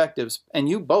different perspectives, and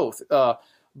you both.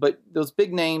 But those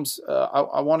big names,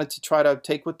 I wanted to try to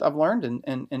take what I've learned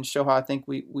and show how I think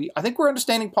I think we're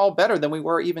understanding Paul better than we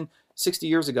were even 60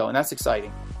 years ago, and that's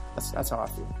exciting. That's how I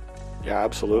feel. Yeah,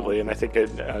 absolutely. And I think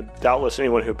doubtless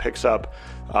anyone who picks up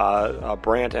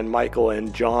Brant and Michael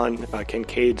and John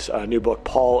Kincaid's new book,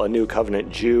 Paul, A New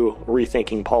Covenant Jew,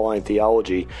 Rethinking Pauline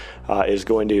Theology, is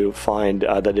going to find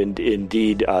that it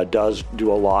indeed does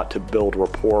do a lot to build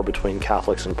rapport between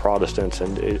Catholics and Protestants,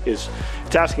 and it's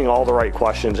asking all the right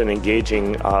questions and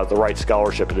engaging the right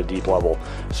scholarship at a deep level.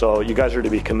 So you guys are to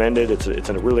be commended. It's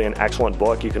really an excellent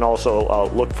book. You can also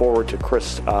look forward to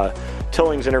Chris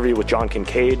Tilling's interview with John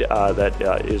Kincaid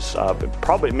that is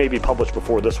probably maybe published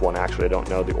before this one. Actually, I don't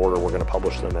know the order we're going to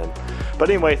publish them in. But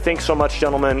anyway, thanks so much,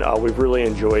 gentlemen. We've really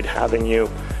enjoyed having you.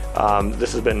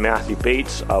 This has been Matthew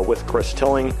Bates with Chris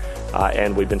Tilling,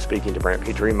 and we've been speaking to Brant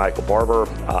Pitre, Michael Barber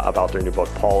about their new book,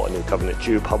 Paul, A New Covenant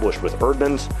Jew, published with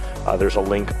Eerdmans. There's a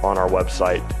link on our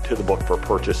website to the book for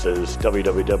purchases,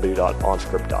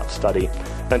 www.onscript.study.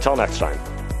 Until next time.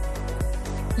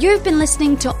 You've been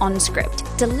listening to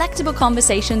OnScript, delectable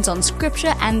conversations on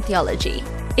scripture and theology.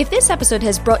 If this episode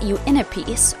has brought you inner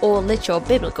peace or lit your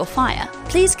biblical fire,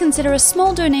 please consider a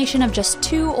small donation of just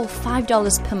 $2 or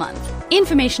 $5 per month.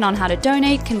 Information on how to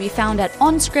donate can be found at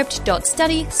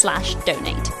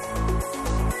onscript.study/donate.